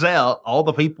 Turns out all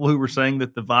the people who were saying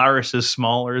that the virus is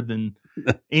smaller than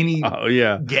any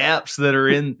gaps that are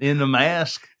in the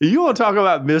mask. You want to talk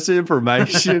about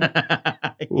misinformation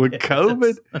with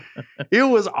COVID? It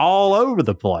was all over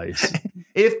the place.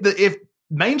 If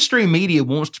mainstream media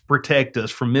wants to protect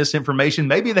us from misinformation,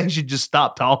 maybe they should just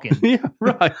stop talking. Yeah,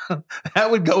 right.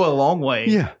 That would go a long way.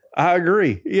 Yeah, I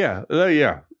agree. Yeah.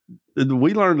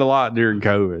 We learned a lot during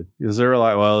COVID because they were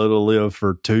like, well, it'll live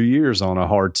for 2 years on a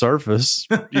hard surface,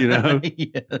 you know?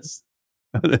 Yes.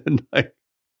 And then,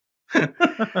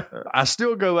 I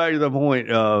still go back to the point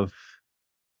of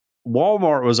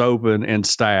Walmart was open and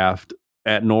staffed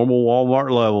at normal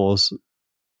Walmart levels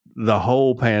the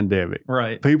whole pandemic.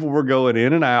 Right. People were going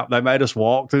in and out. They made us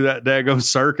walk through that daggone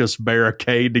circus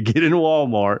barricade to get in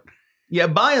Walmart. Yeah,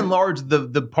 by and large,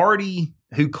 the party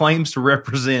who claims to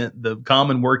represent the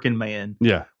common working man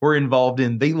were involved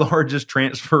in the largest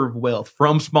transfer of wealth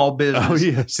from small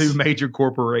business to major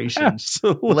corporations.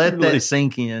 Absolutely. Let that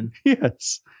sink in.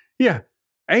 Yes. Yeah.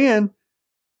 And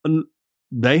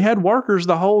they had workers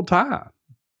the whole time.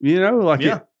 You know, like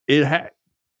it had.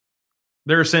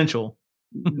 They're essential.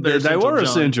 They were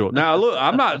essential. Now, look,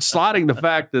 I'm not sliding the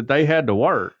fact that they had to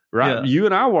work. Right. Yeah. You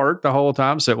and I worked the whole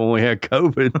time except when we had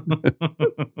COVID.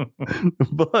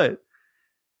 But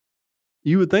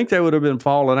you would think they would have been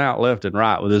falling out left and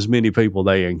right with as many people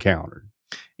they encountered.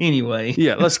 Anyway.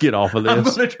 Yeah, let's get off of this. I'm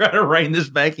going to try to rein this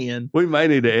back in. We may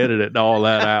need to edit it and all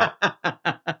that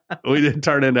out. We didn't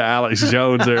turn into Alex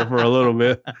Jones there for a little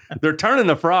bit. They're turning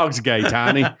the frogs gay,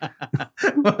 Tiny.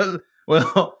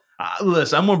 Well,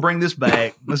 listen, I'm going to bring this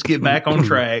back. Let's get back on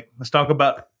track. Let's talk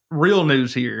about real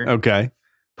news here. Okay.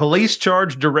 Police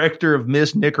charge director of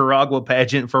Miss Nicaragua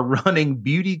pageant for running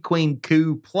beauty queen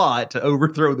coup plot to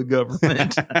overthrow the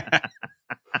government.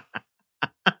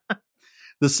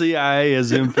 The CIA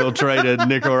has infiltrated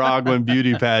Nicaraguan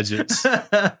beauty pageants. This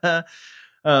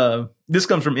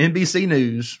comes from NBC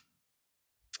News.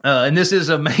 And this is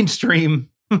a mainstream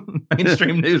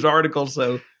news article,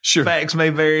 so facts may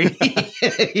vary.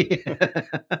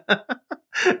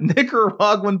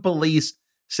 Nicaraguan police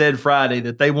said Friday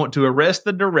that they want to arrest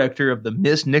the director of the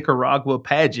Miss Nicaragua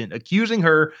pageant, accusing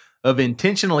her of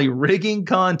intentionally rigging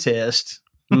contests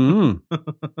so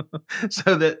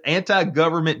that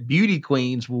anti-government beauty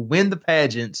queens will win the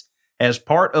pageants as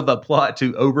part of a plot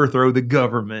to overthrow the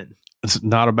government. It's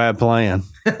not a bad plan.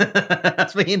 I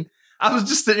mean, I was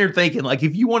just sitting here thinking, like,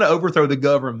 if you want to overthrow the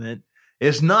government,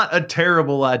 it's not a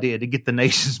terrible idea to get the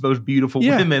nation's most beautiful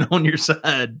women on your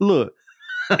side. Look.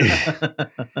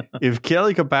 If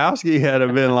Kelly Kapowski had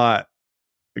been like,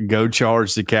 go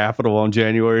charge the Capitol on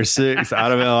January 6th,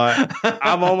 I'd have been like,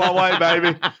 I'm on my way,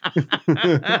 baby.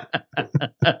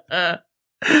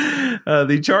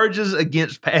 The charges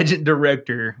against pageant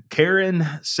director Karen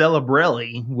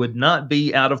Celebrelli would not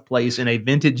be out of place in a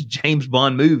vintage James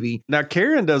Bond movie. Now,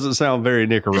 Karen doesn't sound very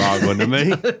Nicaraguan to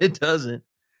me. It doesn't.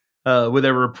 With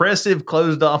a repressive,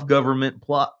 closed-off government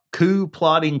coup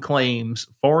plotting claims,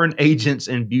 foreign agents,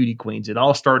 and beauty queens. It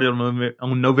all started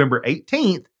on November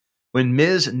 18th when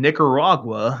Ms.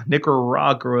 Nicaragua's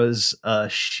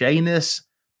Shanice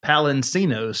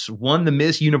Palancios won the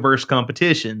Miss Universe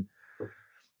competition.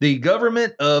 The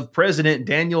government of President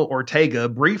Daniel Ortega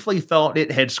briefly thought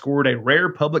it had scored a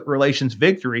rare public relations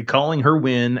victory, calling her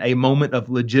win a moment of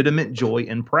legitimate joy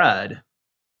and pride.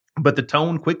 But the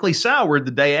tone quickly soured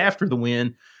the day after the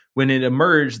win when it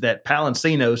emerged that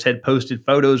Palancios had posted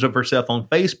photos of herself on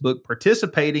Facebook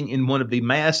participating in one of the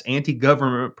mass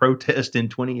anti-government protests in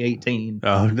 2018.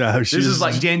 Oh, no. This is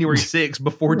like January 6th,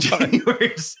 before January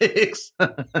 6th.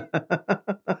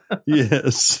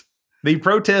 Yes. The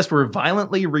protests were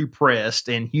violently repressed,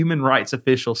 and human rights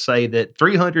officials say that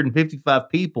 355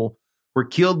 people were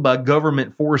killed by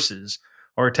government forces.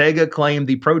 Ortega claimed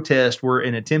the protests were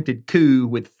an attempted coup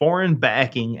with foreign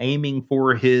backing aiming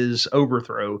for his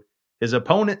overthrow. His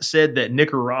opponent said that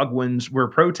Nicaraguans were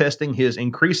protesting his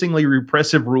increasingly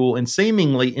repressive rule and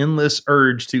seemingly endless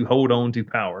urge to hold on to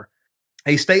power.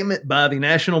 A statement by the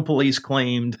National Police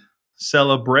claimed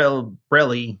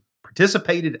Celebrelli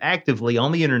participated actively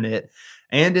on the internet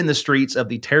and in the streets of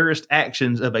the terrorist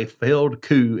actions of a failed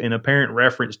coup, in apparent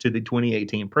reference to the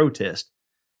 2018 protest.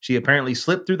 She apparently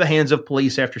slipped through the hands of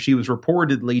police after she was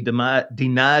reportedly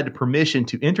denied permission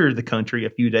to enter the country a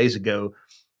few days ago,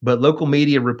 but local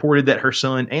media reported that her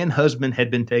son and husband had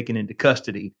been taken into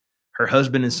custody. Her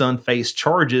husband and son face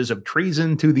charges of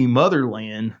treason to the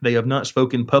motherland. They have not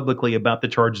spoken publicly about the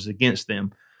charges against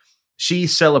them. She,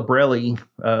 Celebrelli,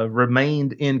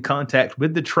 remained in contact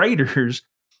with the traders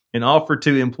and offered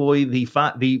to employ the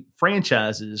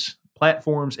franchises,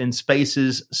 platforms, and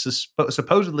spaces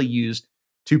supposedly used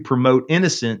to promote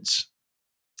innocent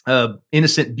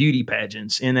beauty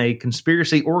pageants in a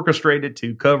conspiracy orchestrated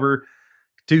to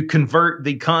convert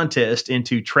the contest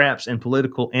into traps and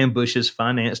political ambushes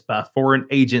financed by foreign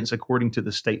agents, according to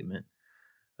the statement.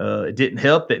 It didn't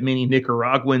help that many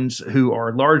Nicaraguans who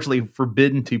are largely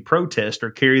forbidden to protest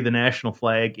or carry the national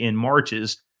flag in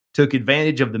marches took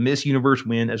advantage of the Miss Universe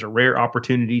win as a rare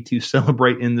opportunity to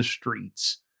celebrate in the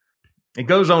streets. It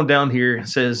goes on down here. It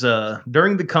says,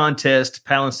 during the contest,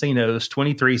 Palacios,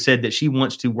 23, said that she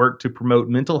wants to work to promote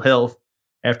mental health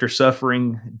after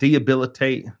suffering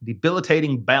debilitating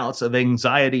bouts of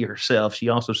anxiety herself. She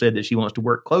also said that she wants to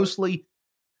work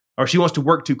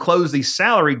to close the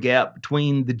salary gap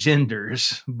between the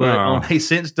genders. But on a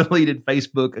since deleted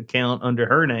Facebook account under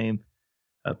her name,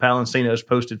 Palacios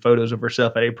posted photos of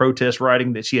herself at a protest,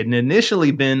 writing that she had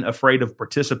initially been afraid of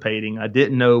participating. I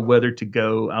didn't know whether to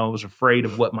go. I was afraid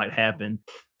of what might happen.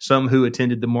 Some who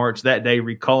attended the march that day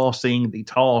recall seeing the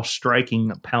tall,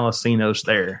 striking Palacios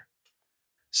there.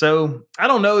 So I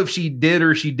don't know if she did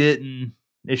or she didn't,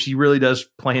 if she really does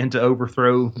plan to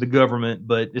overthrow the government,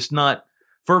 but it's not,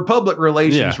 for public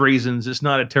relations reasons, it's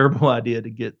not a terrible idea to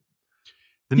get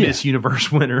the Miss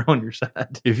Universe winner on your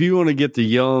side. If you want to get the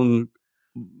young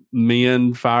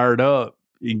men fired up,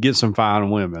 you get some fine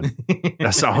women.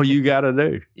 That's all you got to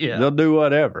do. Yeah. They'll do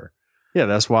whatever. Yeah,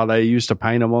 that's why they used to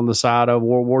paint them on the side of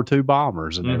World War II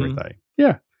bombers and everything.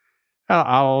 Yeah.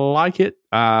 I like it.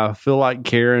 I feel like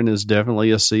Karen is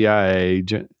definitely a CIA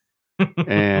agent.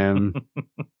 And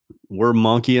we're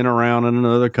monkeying around in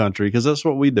another country because that's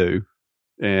what we do.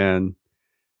 And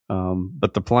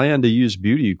but the plan to use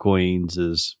beauty queens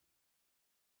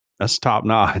that's top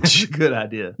notch. That's a good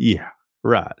idea. Yeah,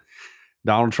 right.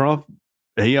 Donald Trump,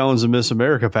 he owns a Miss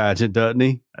America pageant, doesn't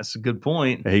he? That's a good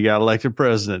point. He got elected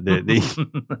president, didn't he?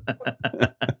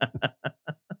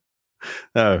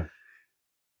 Oh,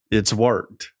 it's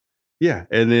worked. Yeah,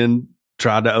 and then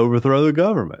tried to overthrow the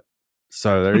government.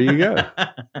 So there you go.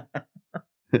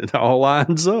 It all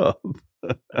lines up.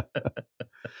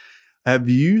 Have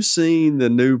you seen the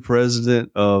new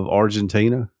president of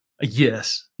Argentina?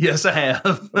 Yes, I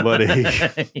have. But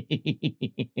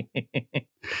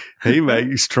he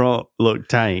makes Trump look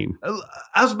tame.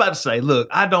 I was about to say, look,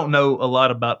 I don't know a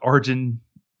lot about Argentine.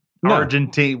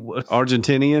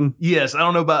 Argentinian? Yes, I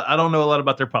don't know a lot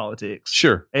about their politics.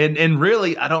 Sure. And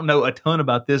really, I don't know a ton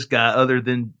about this guy other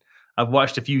than I've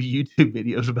watched a few YouTube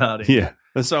videos about him. Yeah,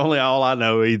 that's only all I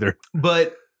know either.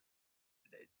 But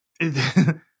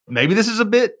maybe this is a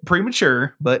bit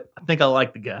premature, but I think I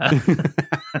like the guy.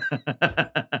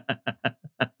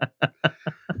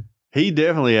 He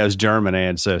definitely has German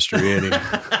ancestry in him.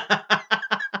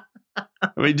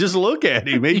 I mean, just look at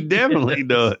him. He definitely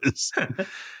does.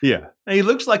 Yeah. He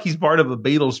looks like he's part of a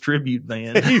Beatles tribute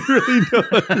band. He really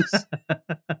does.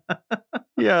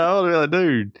 Yeah, I was like,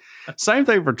 dude. Same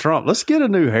thing for Trump. Let's get a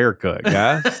new haircut,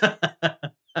 guys.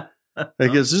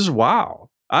 Because this is wild.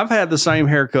 I've had the same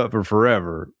haircut for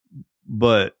forever,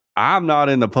 but I'm not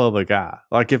in the public eye.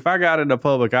 Like, if I got in the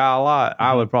public eye a lot,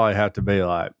 I would probably have to be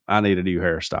like, I need a new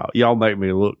hairstyle. Y'all make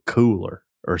me look cooler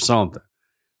or something.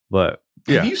 But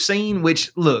yeah. Have you seen,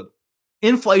 look,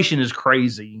 inflation is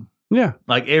crazy. Yeah.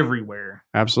 Like everywhere.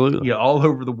 Absolutely. Yeah, all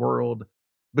over the world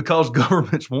because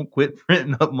governments won't quit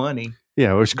printing up money.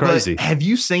 Yeah, it's crazy. But have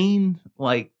you seen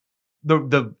like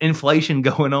the inflation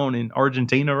going on in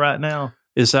Argentina right now?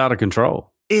 It's out of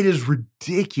control. It is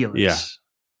ridiculous. Yeah.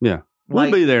 Yeah.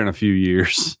 We'll be there in a few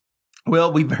years.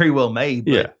 Well, we very well may.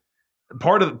 But yeah.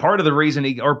 Part of the reason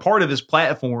part of his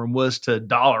platform was to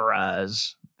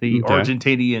dollarize the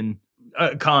Argentinian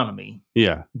economy.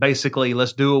 Yeah. Basically,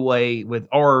 let's do away with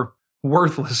our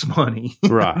worthless money.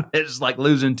 Right. It's like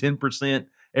losing 10%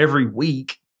 every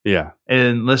week. Yeah.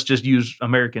 And let's just use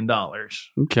American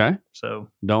dollars. Okay. So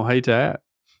don't hate that.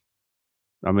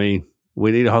 I mean,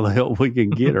 we need all the help we can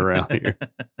get around here.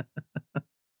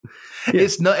 Yeah.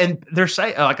 It's not, and they're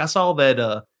saying, like, I saw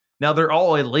that now they're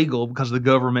all illegal because the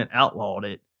government outlawed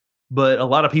it. But a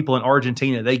lot of people in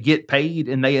Argentina, they get paid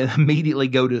and they immediately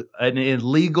go to an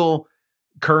illegal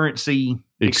currency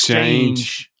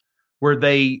exchange where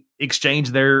they exchange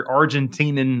their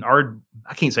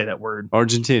I can't say that word.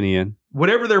 Argentinian.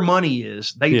 Whatever their money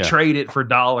is, they trade it for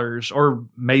dollars or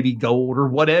maybe gold or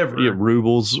whatever. Yeah,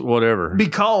 rubles, whatever.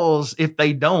 Because if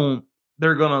they don't,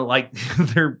 they're gonna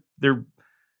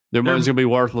Their money's going to be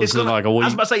worthless in like a week. I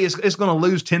was about to say it's going to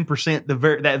lose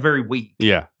 10% that very week.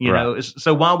 Yeah. You know,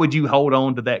 so why would you hold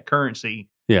on to that currency?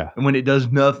 Yeah. When it does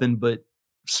nothing but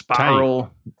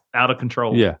spiral out of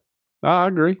control. Yeah. I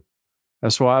agree.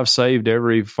 That's why I've saved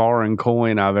every foreign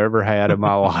coin I've ever had in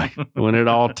my life. When it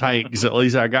all tanks, at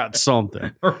least I got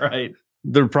something. Right.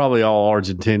 They're probably all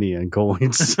Argentinian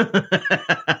coins.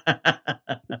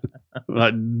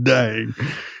 Like, dang.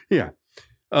 Yeah.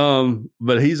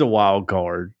 But he's a wild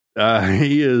card.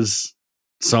 He is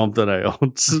something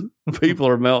else. People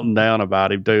are melting down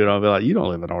about him too. And I'll be like, you don't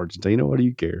live in Argentina. What do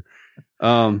you care?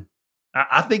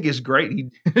 I think it's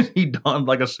great. He donned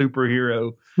like a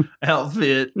superhero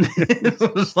outfit.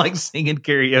 It was like singing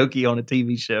karaoke on a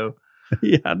TV show.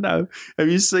 Yeah, I know. Have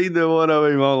you seen the one of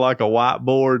him on like a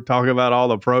whiteboard talking about all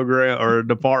the program or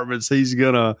departments he's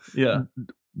gonna? Yeah,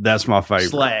 that's my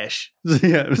favorite. Slash.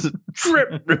 Yeah, it was a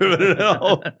trip doing it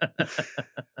all.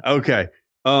 Okay.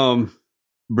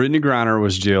 Brittany Griner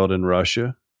was jailed in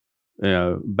Russia.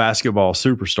 Basketball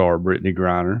superstar Brittany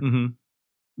Griner. Mm-hmm.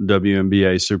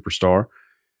 WNBA superstar.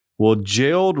 Well,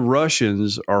 jailed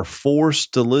Russians are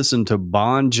forced to listen to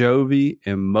Bon Jovi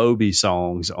and Moby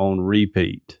songs on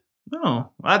repeat.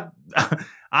 No,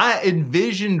 I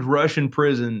envisioned Russian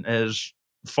prison as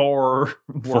far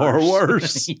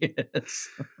worse. Yes.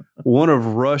 One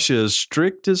of Russia's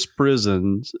strictest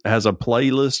prisons has a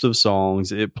playlist of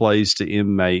songs it plays to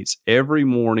inmates every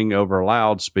morning over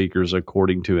loudspeakers,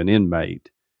 according to an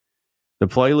inmate. The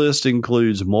playlist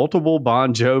includes multiple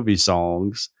Bon Jovi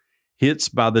songs, hits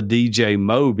by the DJ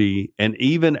Moby, and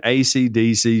even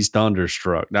AC/DC's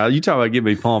Thunderstruck. Now, you talk about getting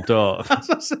me pumped up.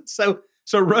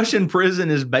 So Russian prison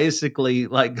is basically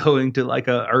like going to like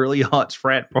a early aughts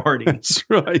frat party. That's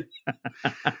right.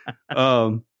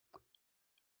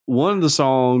 One of the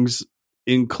songs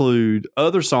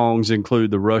other songs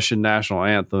include the Russian national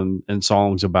anthem and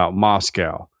songs about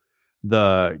Moscow.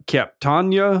 The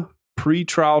Kaptanya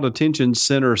Pretrial Detention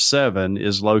Center 7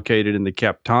 is located in the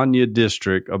Kaptanya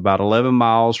district, about 11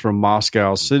 miles from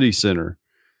Moscow city center.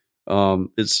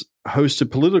 It's hosted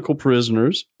political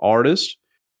prisoners, artists,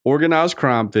 organized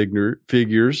crime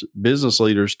figures, business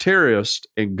leaders, terrorists,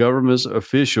 and government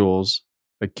officials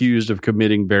accused of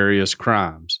committing various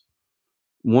crimes.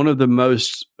 One of the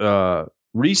most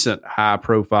recent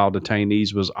high-profile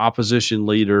detainees was opposition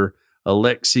leader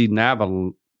Alexei Navalny.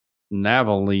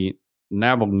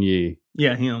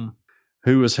 Yeah, him.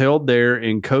 Who was held there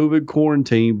in COVID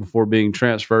quarantine before being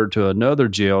transferred to another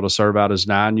jail to serve out his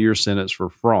 9-year sentence for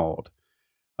fraud.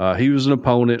 He was an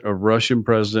opponent of Russian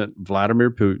President Vladimir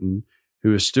Putin,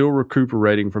 who is still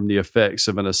recuperating from the effects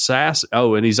of an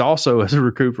and he's also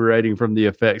recuperating from the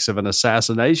effects of an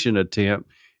assassination attempt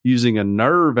using a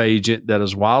nerve agent that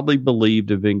is widely believed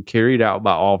to have been carried out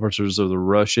by officers of the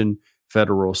Russian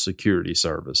Federal Security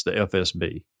Service, the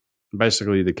FSB.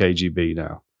 Basically the KGB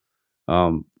now.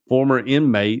 Former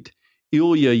inmate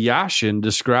Ilya Yashin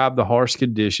described the harsh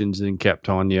conditions in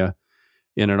Kaptanya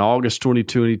in an August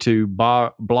 2022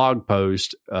 blog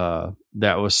post that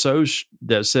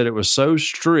said it was so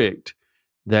strict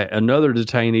that another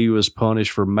detainee was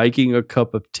punished for making a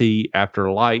cup of tea after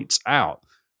lights out.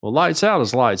 Well, lights out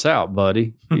is lights out,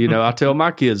 buddy. You know, I tell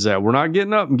my kids that we're not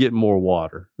getting up and getting more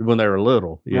water when they were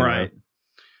little. Right.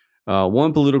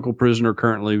 One political prisoner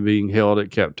currently being held at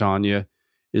Kaptanya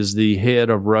is the head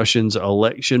of Russia's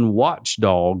election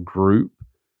watchdog group,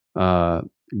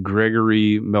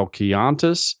 Gregory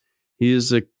Melkiantis. He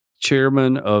is the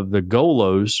chairman of the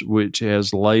Golos, which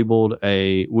was labeled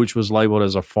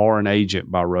as a foreign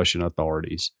agent by Russian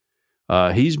authorities.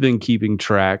 He's been keeping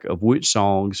track of which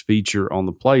songs feature on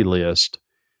the playlist.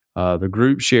 The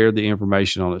group shared the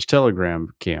information on its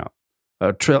Telegram account,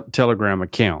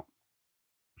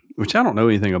 which I don't know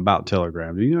anything about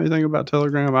Telegram. Do you know anything about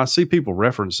Telegram? I see people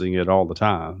referencing it all the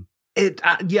time.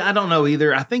 I don't know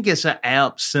either. I think it's an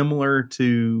app similar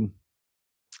to,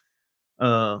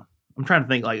 I'm trying to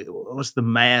think like, what's the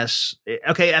mass?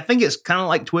 Okay. I think it's kind of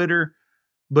like Twitter,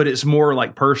 but it's more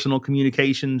like personal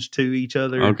communications to each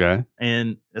other. Okay.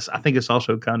 And I think it's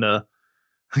also kind of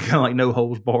like No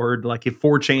Holds Barred. Like if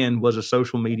 4chan was a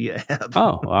social media app.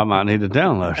 Oh, I might need to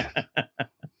download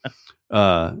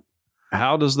it.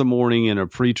 How does the morning in a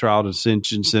pretrial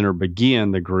detention center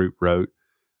begin? The group wrote.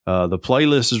 The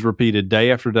playlist is repeated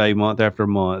day after day, month after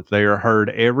month. They are heard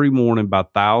every morning by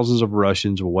thousands of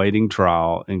Russians awaiting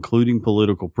trial, including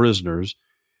political prisoners.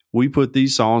 We put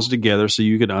these songs together so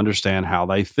you can understand how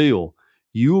they feel.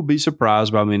 You will be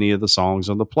surprised by many of the songs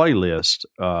on the playlist.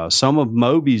 Some of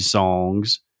Moby's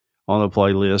songs on the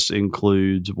playlist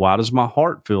includes Why Does My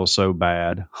Heart Feel So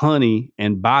Bad, Honey,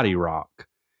 and Body Rock.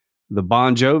 The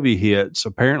Bon Jovi hits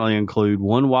apparently include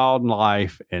One Wild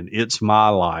Life and It's My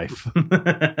Life.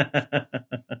 The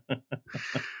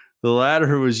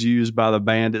latter was used by the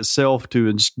band itself to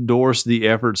endorse the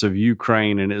efforts of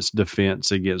Ukraine in its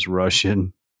defense against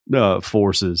Russian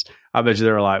forces. I bet you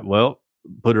they were like, well,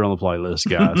 put it on the playlist,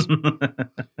 guys.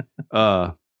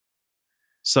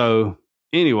 So,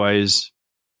 anyways,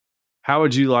 how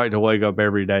would you like to wake up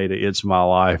every day to It's My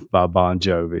Life by Bon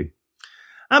Jovi?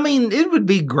 I mean, it would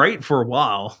be great for a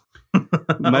while. Maybe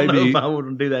don't know if I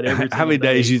wouldn't do that every How many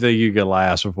day. days you think you could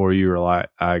last before you were like,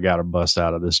 I got to bust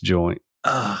out of this joint?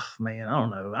 Oh, man, I don't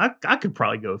know. I could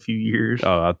probably go a few years.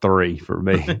 3 for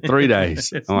me. 3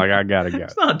 days. I'm like, I got to go.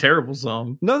 It's not a terrible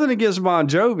song. Nothing against Bon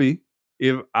Jovi.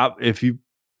 If you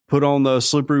put on the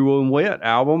Slippery When Wet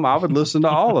album, I would listen to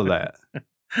all of that.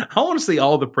 I want to see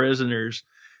all the prisoners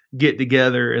get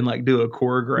together and like do a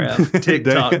choreographed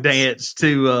TikTok dance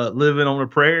to Living on a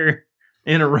Prayer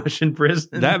in a Russian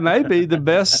prison. That may be the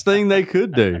best thing they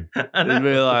could do. It'd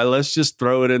be like, let's just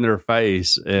throw it in their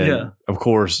face. And of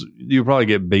course, you'll probably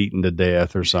get beaten to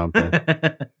death or something.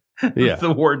 Yeah.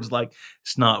 The word's like,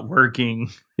 it's not working.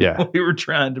 Yeah. We were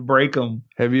trying to break them.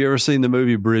 Have you ever seen the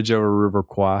movie Bridge Over River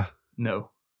Kwai? No.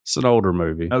 It's an older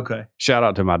movie. Okay. Shout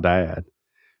out to my dad.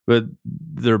 But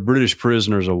they're British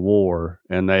prisoners of war,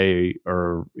 and they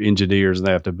are engineers, and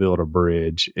they have to build a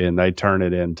bridge, and they turn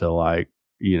it into like,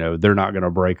 you know, they're not going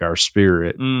to break our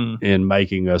spirit in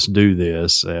making us do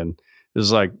this. And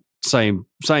it's like same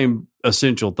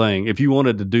essential thing. If you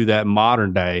wanted to do that in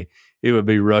modern day, it would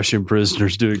be Russian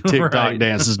prisoners doing TikTok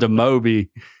dances to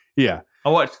Moby. Yeah. I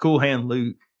watched Cool Hand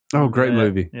Luke. Oh, great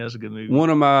movie. Yeah, it's a good movie. One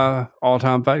of my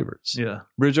all-time favorites. Yeah.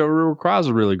 Bridge Over River Kwai is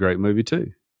a really great movie,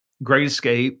 too. Great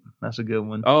Escape. That's a good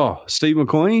one. Oh, Steve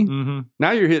McQueen? Mm-hmm.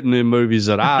 Now you're hitting in movies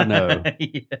that I know.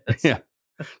 Yes. Yeah.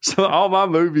 So all my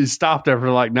movies stopped after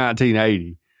like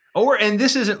 1980. And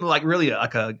this isn't like really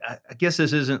I guess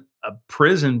this isn't a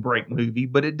prison break movie,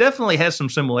 but it definitely has some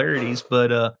similarities.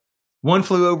 But One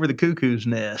Flew Over the Cuckoo's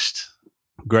Nest.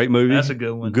 Great movie. That's a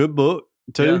good one. Good book,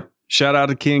 too. Yeah. Shout out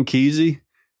to Ken Kesey.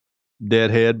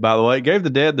 Deadhead, by the way. Gave the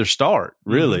Dead their start,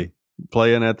 really,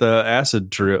 playing at the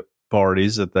acid trip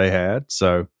parties that they had.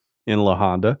 So in La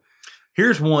Honda.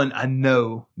 Here's one I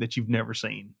know that you've never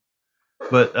seen,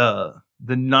 but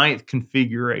The Ninth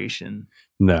Configuration.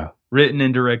 No. Written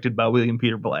and directed by William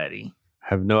Peter Blatty.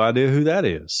 Have no idea who that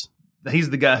is. He's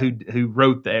the guy who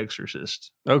wrote The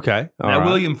Exorcist. Okay. Now,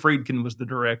 William Friedkin was the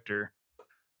director,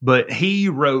 but he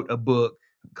wrote a book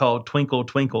called Twinkle,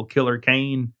 Twinkle, Killer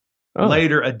Kane.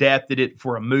 Later adapted it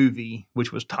for a movie,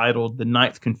 which was titled The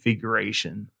Ninth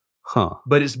Configuration. Huh.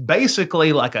 But it's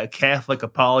basically like a Catholic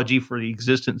apology for the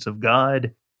existence of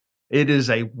God. It is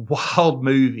a wild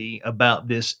movie about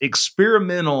this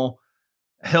experimental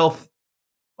health,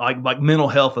 like mental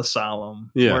health asylum,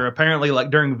 where apparently like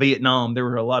during Vietnam, there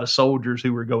were a lot of soldiers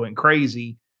who were going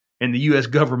crazy, and the U.S.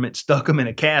 government stuck them in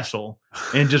a castle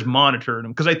and just monitored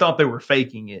them because they thought they were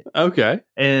faking it. Okay.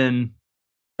 And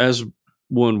as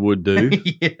one would do.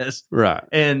 Yes. Right.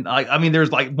 And I mean,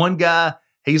 there's like one guy,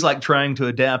 he's like trying to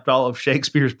adapt all of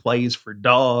Shakespeare's plays for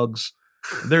dogs.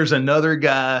 There's another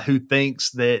guy who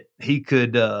thinks that he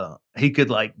could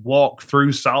like walk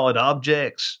through solid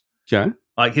objects. Okay.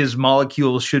 Like his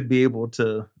molecules should be able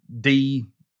to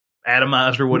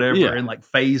de-atomize or whatever and like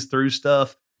phase through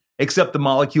stuff. Except the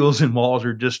molecules in walls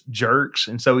are just jerks.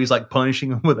 And so he's like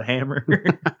punishing them with a hammer.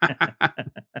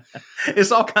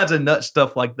 It's all kinds of nut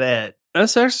stuff like that.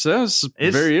 That's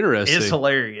very interesting. It's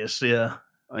hilarious. Yeah.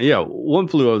 Yeah. One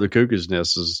Flew Over the Cuckoo's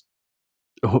Nest is,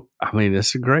 I mean,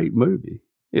 it's a great movie.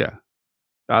 Yeah.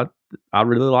 I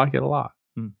really like it a lot.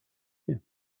 Yeah.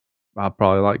 I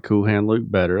probably like Cool Hand Luke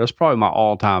better. That's probably my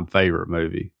all-time favorite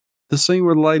movie. The scene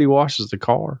where the lady washes the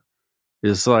car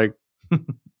is like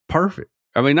perfect.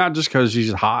 I mean, not just because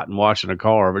she's hot and washing a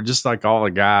car, but just like all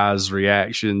the guys'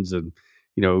 reactions and,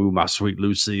 you know, my sweet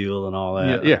Lucille and all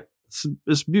that. Yeah.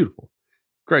 It's beautiful.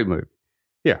 Great movie.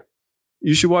 Yeah.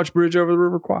 You should watch Bridge Over the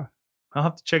River Kwai. I'll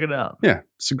have to check it out. Yeah.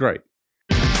 It's great.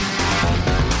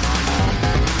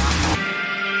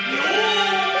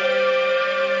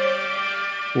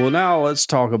 Well, now let's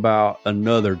talk about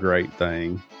another great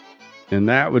thing, and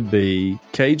that would be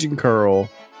Cajun Curl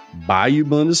Bayou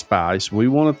Blended Spice. We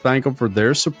want to thank them for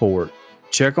their support.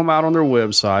 Check them out on their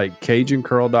website,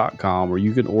 CajunCurl.com, where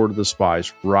you can order the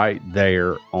spice right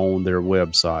there on their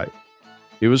website.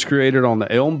 It was created on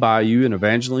the Elm Bayou in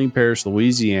Evangeline Parish,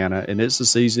 Louisiana, and it's a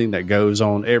seasoning that goes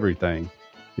on everything.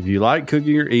 If you like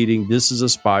cooking or eating, this is a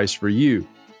spice for you.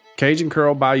 Cajun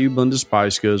Curl Bayou Blended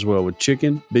Spice goes well with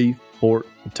chicken, beef, pork,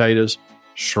 potatoes,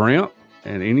 shrimp,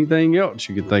 and anything else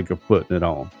you can think of putting it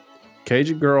on.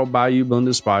 Cajun Girl Bayou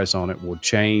Blended Spice on it will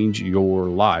change your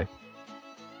life.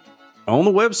 On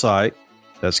the website,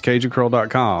 that's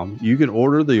CajunCurl.com, you can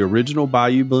order the original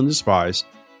Bayou Blended Spice,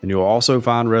 and you'll also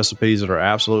find recipes that are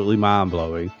absolutely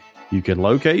mind-blowing. You can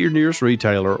locate your nearest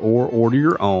retailer or order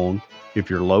your own. If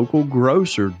your local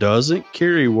grocer doesn't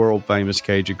carry world-famous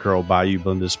Cajun Curl Bayou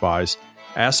Blended Spice,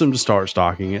 ask them to start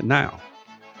stocking it now.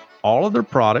 All of their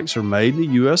products are made in the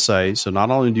USA, so not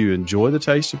only do you enjoy the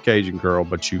taste of Cajun Curl,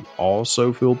 but you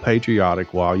also feel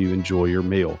patriotic while you enjoy your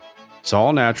meal. It's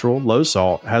all natural, low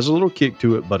salt, has a little kick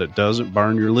to it, but it doesn't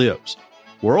burn your lips.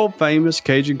 World-famous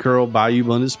Cajun Curl Bayou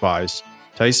Blended Spice.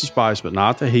 Taste the spice, but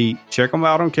not the heat. Check them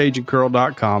out on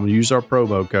CajunCurl.com and use our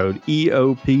promo code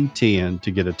EOP10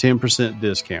 to get a 10%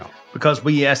 discount. Because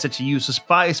we ask that you use the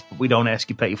spice, but we don't ask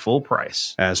you pay full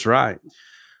price. That's right.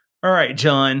 All right,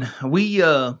 John. We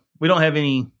don't have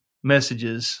any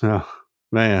messages. Oh,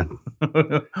 man.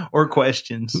 or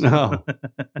questions. No,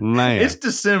 man. It's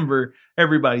December.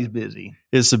 Everybody's busy.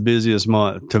 It's the busiest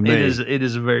month to me. It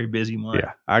is a very busy month.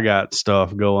 Yeah. I got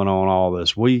stuff going on all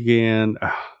this weekend.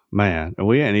 Man, and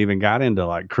we ain't even got into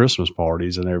like Christmas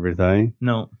parties and everything.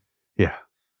 No. Yeah.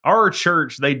 Our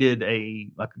church, they did a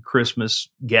Christmas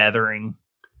gathering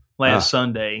last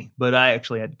Sunday, but I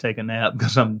actually had to take a nap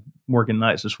because I'm working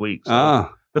nights this week. So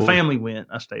the family went.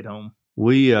 I stayed home.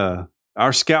 We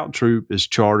our scout troop is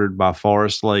chartered by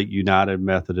Forest Lake United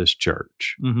Methodist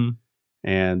Church. Mm-hmm.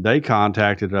 And they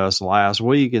contacted us last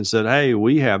week and said, hey,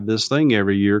 we have this thing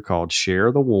every year called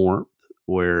Share the Warmth,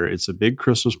 where it's a big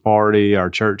Christmas party. Our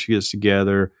church gets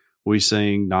together. We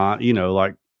sing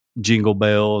like jingle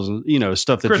bells and,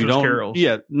 stuff that Christmas you don't. Carols.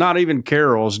 Yeah. Not even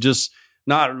carols, just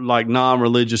not like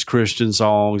non-religious Christian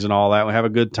songs and all that. We have a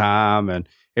good time and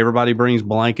everybody brings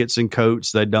blankets and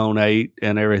coats they donate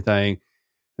and everything.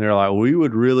 And they're like, we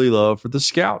would really love for the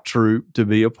scout troop to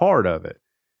be a part of it.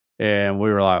 And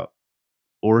we were like,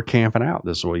 we're camping out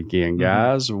this weekend,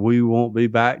 guys. Mm-hmm. We won't be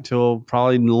back till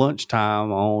probably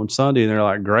lunchtime on Sunday. And they're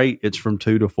like, great. It's from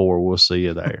 2 to 4. We'll see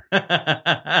you there.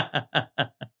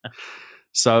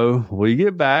 So we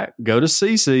get back, go to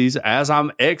CC's. As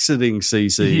I'm exiting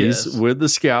CC's with the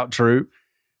scout troop,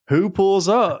 who pulls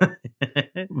up?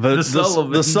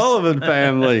 The Sullivan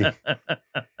family.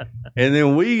 And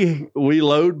then we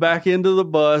load back into the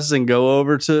bus and go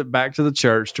over back to the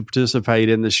church to participate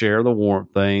in the Share the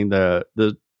Warmth thing.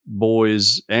 The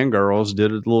boys and girls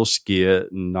did a little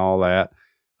skit and all that.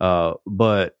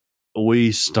 But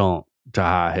we stunk to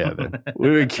high heaven.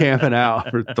 We were camping out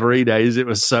for 3 days. It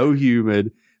was so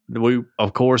humid. We,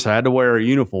 of course, had to wear our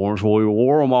uniforms. Well, we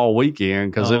wore them all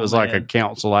weekend because it was like a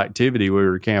council activity we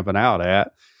were camping out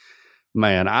at.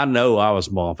 Man, I know I was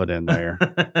bumping in there.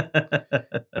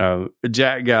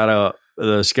 Jack got up,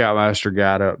 the Scoutmaster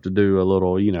got up to do a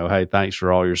little, hey, thanks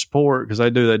for all your support, because they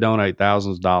donate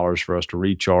thousands of dollars for us to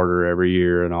recharter every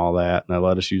year and all that. And they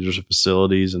let us use their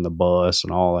facilities and the bus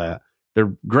and all that.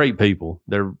 They're great people.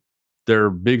 They're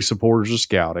big supporters of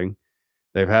scouting.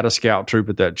 They've had a scout troop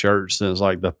at that church since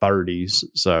like the 30s.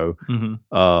 So,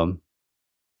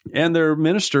 and their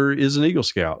minister is an Eagle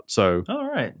Scout. So, all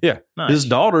right. Yeah. Nice. His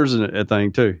daughter's a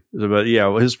thing too. But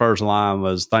yeah, his first line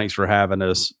was, thanks for having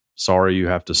us. Sorry you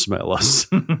have to smell us.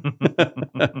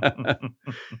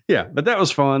 Yeah, but that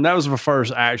was fun. That was the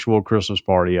first actual Christmas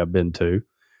party I've been to.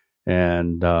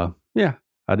 And I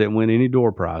didn't win any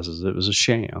door prizes. It was a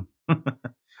sham.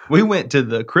 We went to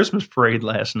the Christmas parade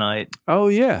last night. Oh,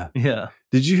 yeah. Yeah.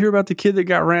 Did you hear about the kid that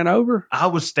got ran over? I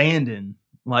was standing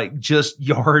like just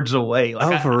yards away.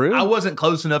 Like for real? I wasn't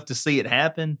close enough to see it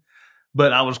happen,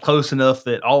 but I was close enough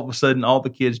that all of a sudden all the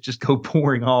kids just go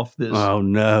pouring off this. Oh,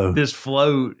 no. This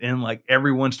float, and like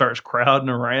everyone starts crowding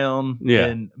around. Yeah.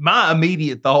 And my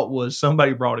immediate thought was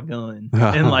somebody brought a gun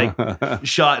and like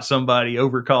shot somebody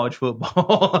over college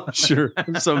football. Sure.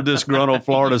 Some disgruntled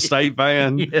Florida State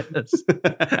fan. Yes.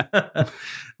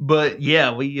 But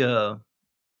yeah, we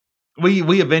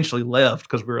eventually left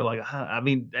because we were like, I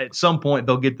mean, at some point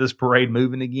they'll get this parade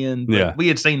moving again. But yeah. We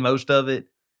had seen most of it,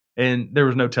 and there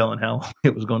was no telling how long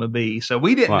it was going to be. So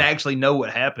we didn't actually know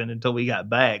what happened until we got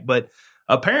back. But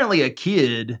apparently a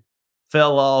kid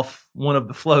fell off one of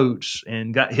the floats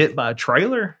and got hit by a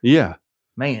trailer. Yeah.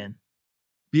 Man.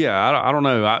 Yeah, I don't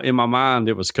know. In my mind,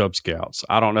 it was Cub Scouts.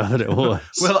 I don't know that it was.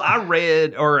 Well,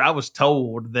 I was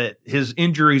told that his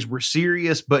injuries were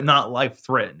serious, but not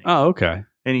life-threatening. Oh, okay.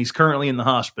 And he's currently in the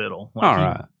hospital. All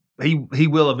right. He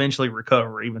will eventually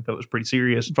recover, even though it was pretty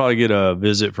serious. Probably get a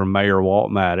visit from Mayor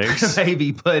Walt Maddox.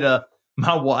 Maybe, but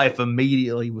my wife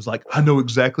immediately was like, I know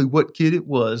exactly what kid it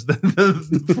was.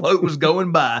 The float was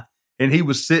going by, and he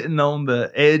was sitting on the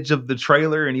edge of the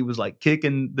trailer, and he was like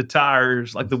kicking the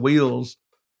tires, like the wheels,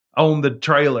 on the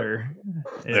trailer.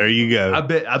 There you go. I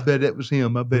bet it was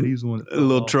him. I bet he's the one. A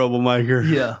little troublemaker.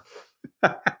 Yeah.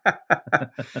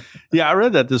 Yeah, I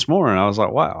read that this morning. I was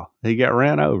like, wow, he got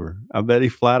ran over. I bet he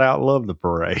flat out loved the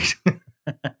parade.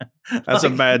 That's a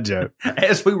bad joke.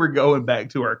 As we were going back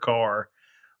to our car,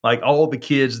 like all the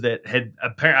kids that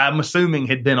I'm assuming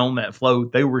had been on that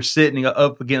float, they were sitting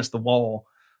up against the wall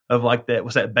of like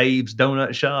what's that Babe's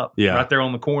Donut Shop? Yeah. Right there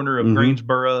on the corner of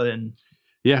Greensboro and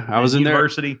I was in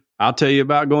University. There. I'll tell you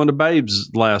about going to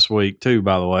Babe's last week too,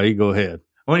 by the way. Go ahead.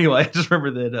 Well, anyway, I just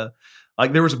remember that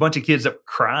like there was a bunch of kids that were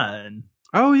crying.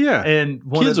 Oh yeah. And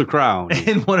kids are crying.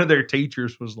 And one of their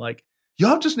teachers was like,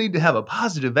 y'all just need to have a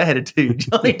positive attitude.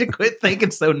 Y'all need to quit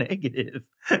thinking so negative.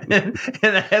 And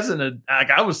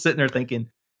I was sitting there thinking,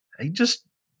 they just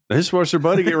watched their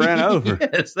buddy get ran over.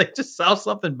 Yes, they just saw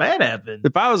something bad happen.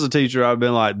 If I was a teacher, I'd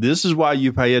been like, this is why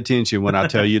you pay attention when I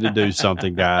tell you to do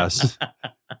something, guys.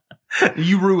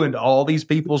 You ruined all these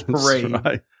people's parade.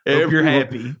 Right. Hope you're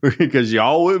happy. Because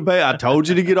y'all wouldn't pay. I told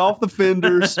you to get off the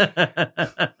fenders.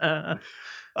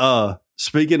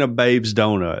 Speaking of Babe's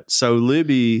Donuts, so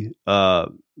Libby,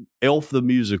 Elf the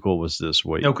Musical was this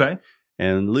week. Okay.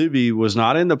 And Libby was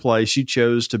not in the play. She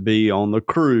chose to be on the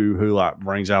crew who like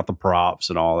brings out the props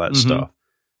and all that stuff.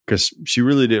 Because she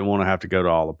really didn't want to have to go to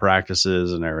all the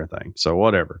practices and everything. So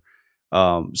whatever.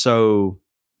 So,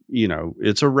 you know,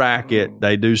 it's a racket.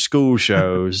 They do school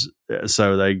shows.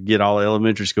 So they get all the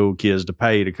elementary school kids to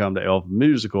pay to come to Elf the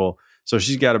Musical. So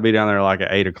she's got to be down there like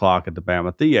at 8:00 at the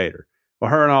Bama Theater.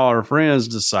 Well, her and all her friends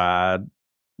decide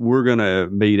we're going to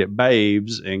meet at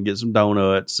Babe's and get some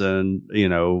donuts and, you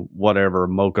know, whatever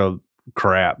mocha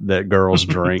crap that girls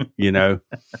drink, you know,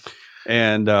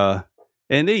 and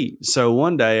eat. So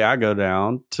one day I go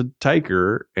down to take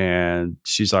her and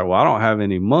she's like, well, I don't have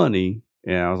any money.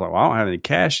 And I was like, well, I don't have any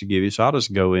cash to give you. So I'll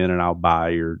just go in and I'll buy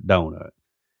your donut.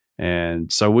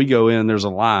 And so we go in, there's a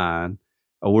line.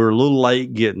 We're a little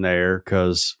late getting there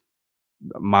because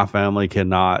my family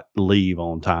cannot leave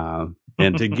on time.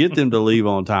 And to get them to leave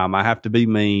on time, I have to be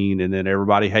mean. And then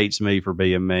everybody hates me for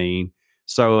being mean.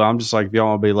 So I'm just like, if y'all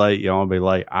want to be late, y'all want to be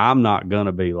late. I'm not going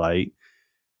to be late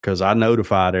because I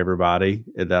notified everybody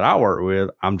that I work with.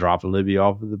 I'm dropping Libby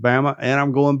off at the Bama and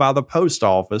I'm going by the post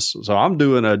office. So I'm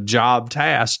doing a job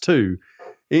task too.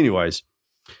 Anyways,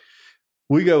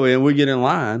 we go in, we get in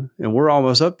line and we're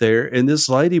almost up there. And this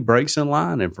lady breaks in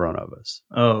line in front of us.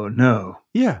 Oh, no.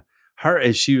 Yeah.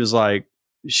 And she was like,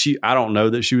 I don't know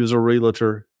that she was a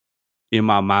realtor. In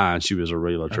my mind, she was a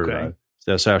realtor. Okay. Though.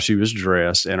 That's how she was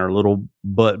dressed. And her little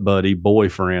butt buddy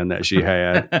boyfriend that she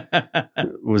had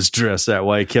was dressed that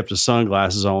way, kept his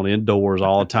sunglasses on indoors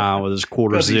all the time with his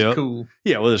quarter zip. Cool.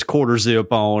 Yeah, with his quarter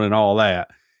zip on and all that.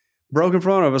 Broke in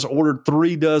front of us, ordered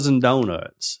 3 dozen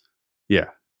donuts. Yeah.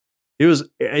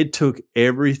 It took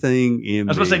everything in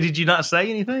I was going to say, did you not say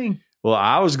anything? Well,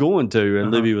 I was going to, and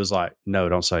Libby was like, no,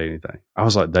 don't say anything. I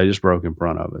was like, they just broke in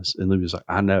front of us. And Libby was like,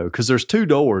 I know. Because there's 2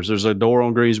 doors. There's a door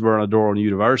on Greensboro and a door on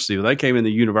University. When they came in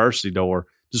the University door,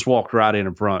 just walked right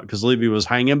in front because Libby was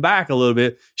hanging back a little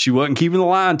bit. She wasn't keeping the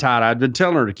line tight. I'd been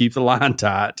telling her to keep the line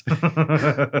tight.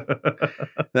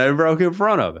 They broke in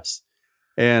front of us.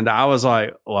 And I was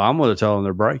like, well, I'm going to tell them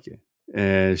they're breaking.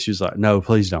 And she was like, no,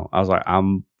 please don't. I was like,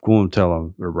 I'm going to tell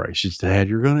them they're breaking. She said, Dad,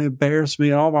 you're going to embarrass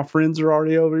me. And all my friends are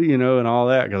already over, you know, and all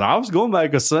that. Because I was going to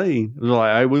make a scene. It was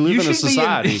like, hey, we live in a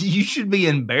society. You should be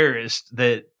embarrassed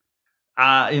that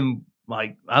I am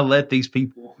like, I let these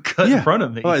people cut in front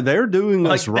of me. Like, they're doing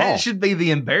us wrong. That should be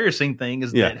the embarrassing thing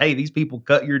is that, hey, these people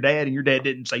cut your dad and your dad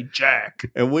didn't say jack.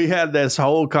 And we had this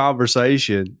whole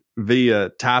conversation via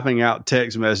typing out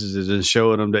text messages and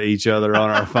showing them to each other on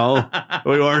our phone.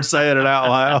 We weren't saying it out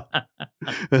loud.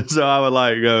 And so I would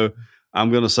like go,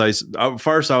 I'm going to say,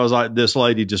 first I was like, this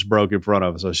lady just broke in front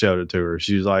of us. I showed it to her.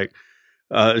 She's like,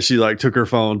 she like took her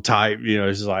phone, typed, you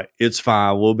know, she's like, it's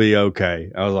fine. We'll be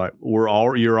okay. I was like,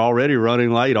 you're already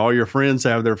running late. All your friends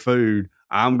have their food.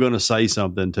 I'm going to say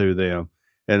something to them.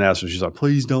 And that's when she's like,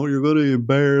 please don't, you're going to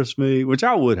embarrass me, which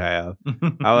I would have.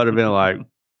 I would have been like,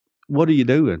 what are you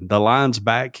doing? The line's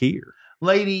back here.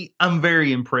 Lady, I'm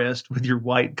very impressed with your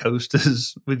white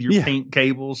Costas with your pink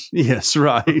cables. Yes,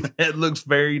 right. It looks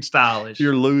very stylish.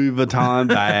 Your Louis Vuitton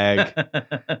bag,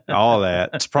 all that.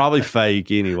 It's probably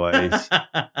fake anyways.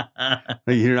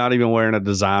 You're not even wearing a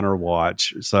designer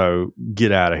watch, so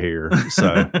get out of here.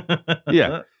 So,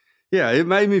 yeah, it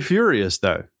made me furious,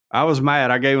 though. I was mad.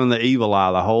 I gave him the evil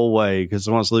eye the whole way because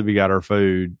once Libby got her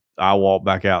food, I walked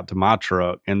back out to my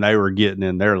truck, and they were getting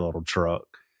in their little truck,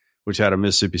 which had a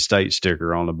Mississippi State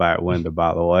sticker on the back window,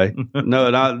 by the way.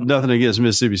 No, nothing against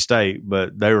Mississippi State,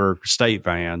 but they were State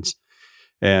fans.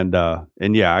 And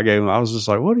yeah, I was just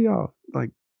like, what are y'all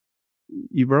like?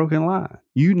 You broke in line.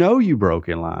 You broke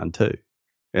in line too.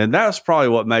 And that's probably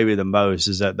what made me the most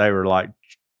is that they were like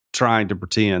trying to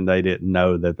pretend they didn't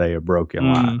know that they had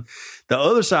broken line. The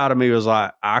other side of me was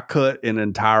like, I cut an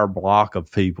entire block of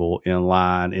people in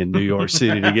line in New York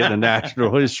City to get the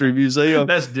Natural History Museum.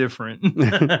 That's different.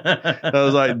 I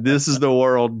was like, this is the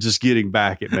world just getting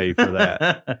back at me for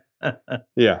that.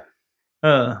 Yeah.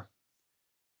 I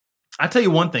tell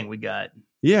you one thing we got.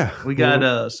 Yeah. We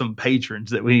got some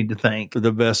patrons that we need to thank.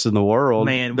 The best in the world.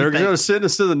 Man, they're going to send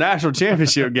us to the national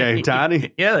championship game,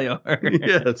 Tiny. Yeah, they are.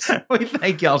 Yes. We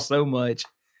thank y'all so much.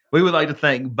 We would like to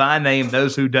thank by name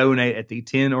those who donate at the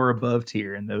 10 or above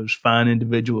tier. And those fine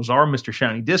individuals are Mr.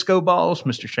 Shiny Disco Balls,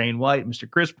 Mr. Shane White, Mr.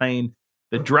 Chris Payne,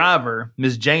 the driver,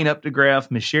 Ms. Jane Updegraff,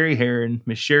 Ms. Sherry Heron,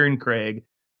 Ms. Sharon Craig,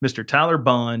 Mr. Tyler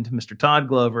Bond, Mr. Todd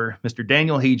Glover, Mr.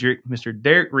 Daniel Hedrick, Mr.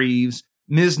 Derek Reeves,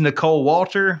 Ms. Nicole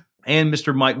Walter, and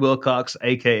Mr. Mike Wilcox,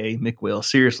 a.k.a. McWill.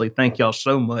 Seriously, thank y'all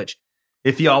so much.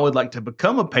 If y'all would like to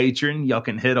become a patron, y'all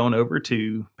can head on over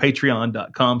to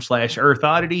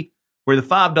patreon.com/EarthOddity, where the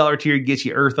 $5 tier gets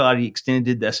you Earth Oddity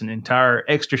Extended. That's an entire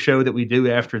extra show that we do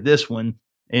after this one.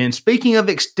 And speaking of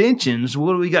extensions,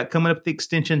 what do we got coming up the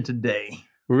extension today?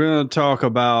 We're going to talk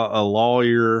about a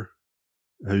lawyer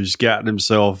who's gotten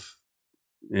himself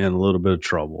in a little bit of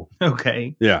trouble.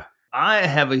 Okay. Yeah. I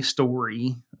have a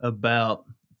story about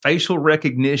facial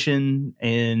recognition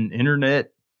and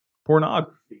internet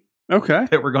pornography. Okay.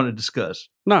 That we're going to discuss.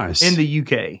 Nice. In the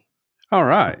UK. All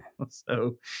right.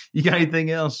 So, you got anything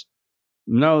else?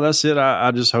 No, that's it. I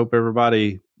just hope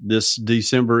everybody this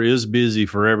December is busy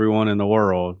for everyone in the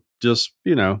world. Just,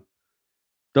 don't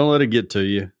let it get to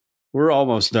you. We're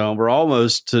almost done. We're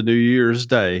almost to New Year's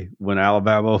Day when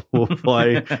Alabama will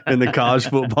play in the college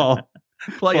football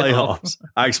playoffs.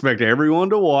 I expect everyone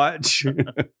to watch.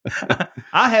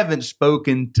 I haven't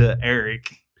spoken to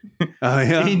Eric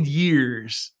in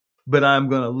years, but I'm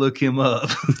going to look him up.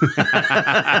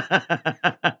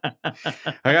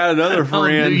 I got another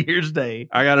friend. On New Year's Day.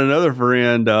 I got another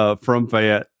friend from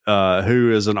Fayette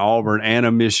who is an Auburn and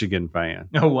a Michigan fan.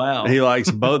 Oh, wow. He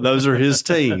likes both. Those are his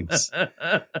teams.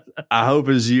 I hope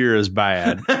his year is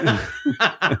bad.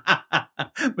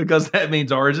 Because that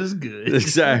means ours is good.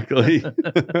 Exactly.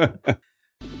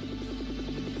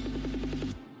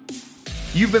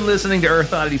 You've been listening to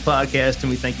Earth Oddity Podcast, and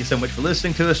we thank you so much for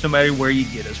listening to us, no matter where you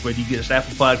get us. Whether you get us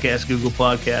Apple Podcasts, Google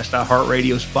Podcasts,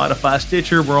 iHeartRadio, Spotify,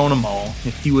 Stitcher, we're on them all.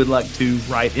 If you would like to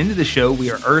write into the show, we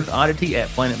are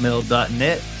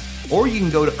earthoddity@planetmail.net, or you can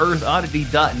go to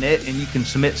earthoddity.net and you can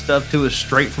submit stuff to us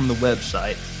straight from the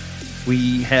website.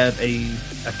 We have a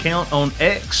account on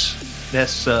X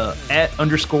that's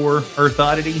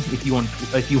 @_EarthOddity. If you want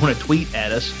to tweet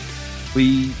at us,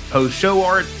 we post show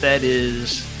art that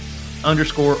is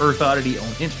 _EarthOddity on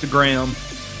Instagram.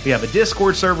 We have a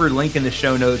Discord server, link in the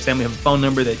show notes, and we have a phone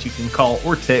number that you can call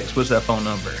or text. What's that phone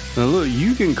number? Now look,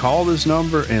 you can call this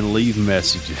number and leave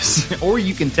messages. Or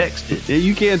you can text it. Yeah,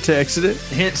 you can text it.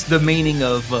 Hence the meaning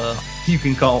of you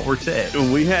can call or text.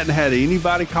 We hadn't had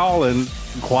anybody call in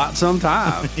quite some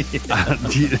time.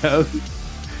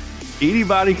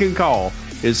 Anybody can call.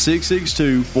 It's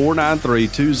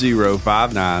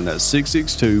 662-493-2059. That's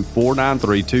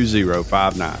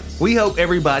 662-493-2059. We hope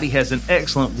everybody has an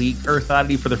excellent week. Earth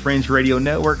Oddity for the Fringe Radio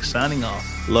Network signing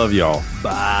off. Love y'all.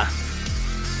 Bye.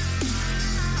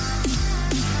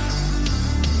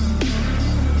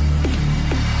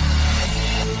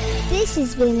 This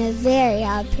has been a very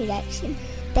odd production.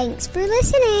 Thanks for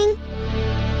listening.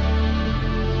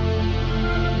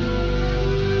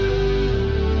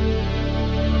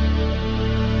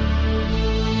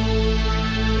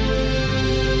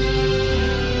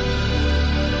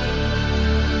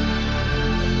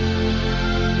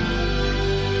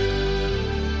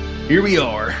 Here we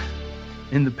are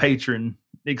in the patron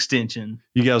extension.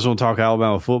 You guys want to talk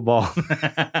Alabama football?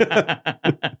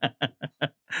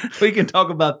 We can talk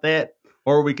about that,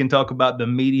 or we can talk about the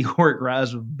meteoric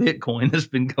rise of Bitcoin that's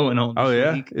been going on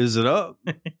this week. Is it up?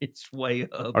 It's way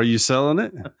up. Are you selling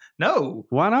it? No.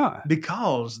 Why not?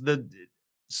 Because the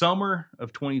summer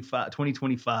of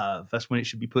 2025, that's when it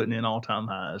should be putting in all-time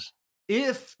highs.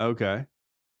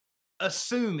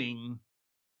 Assuming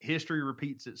history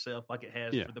repeats itself like it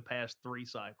has for the past 3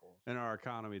 cycles. And our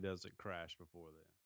economy doesn't crash before then.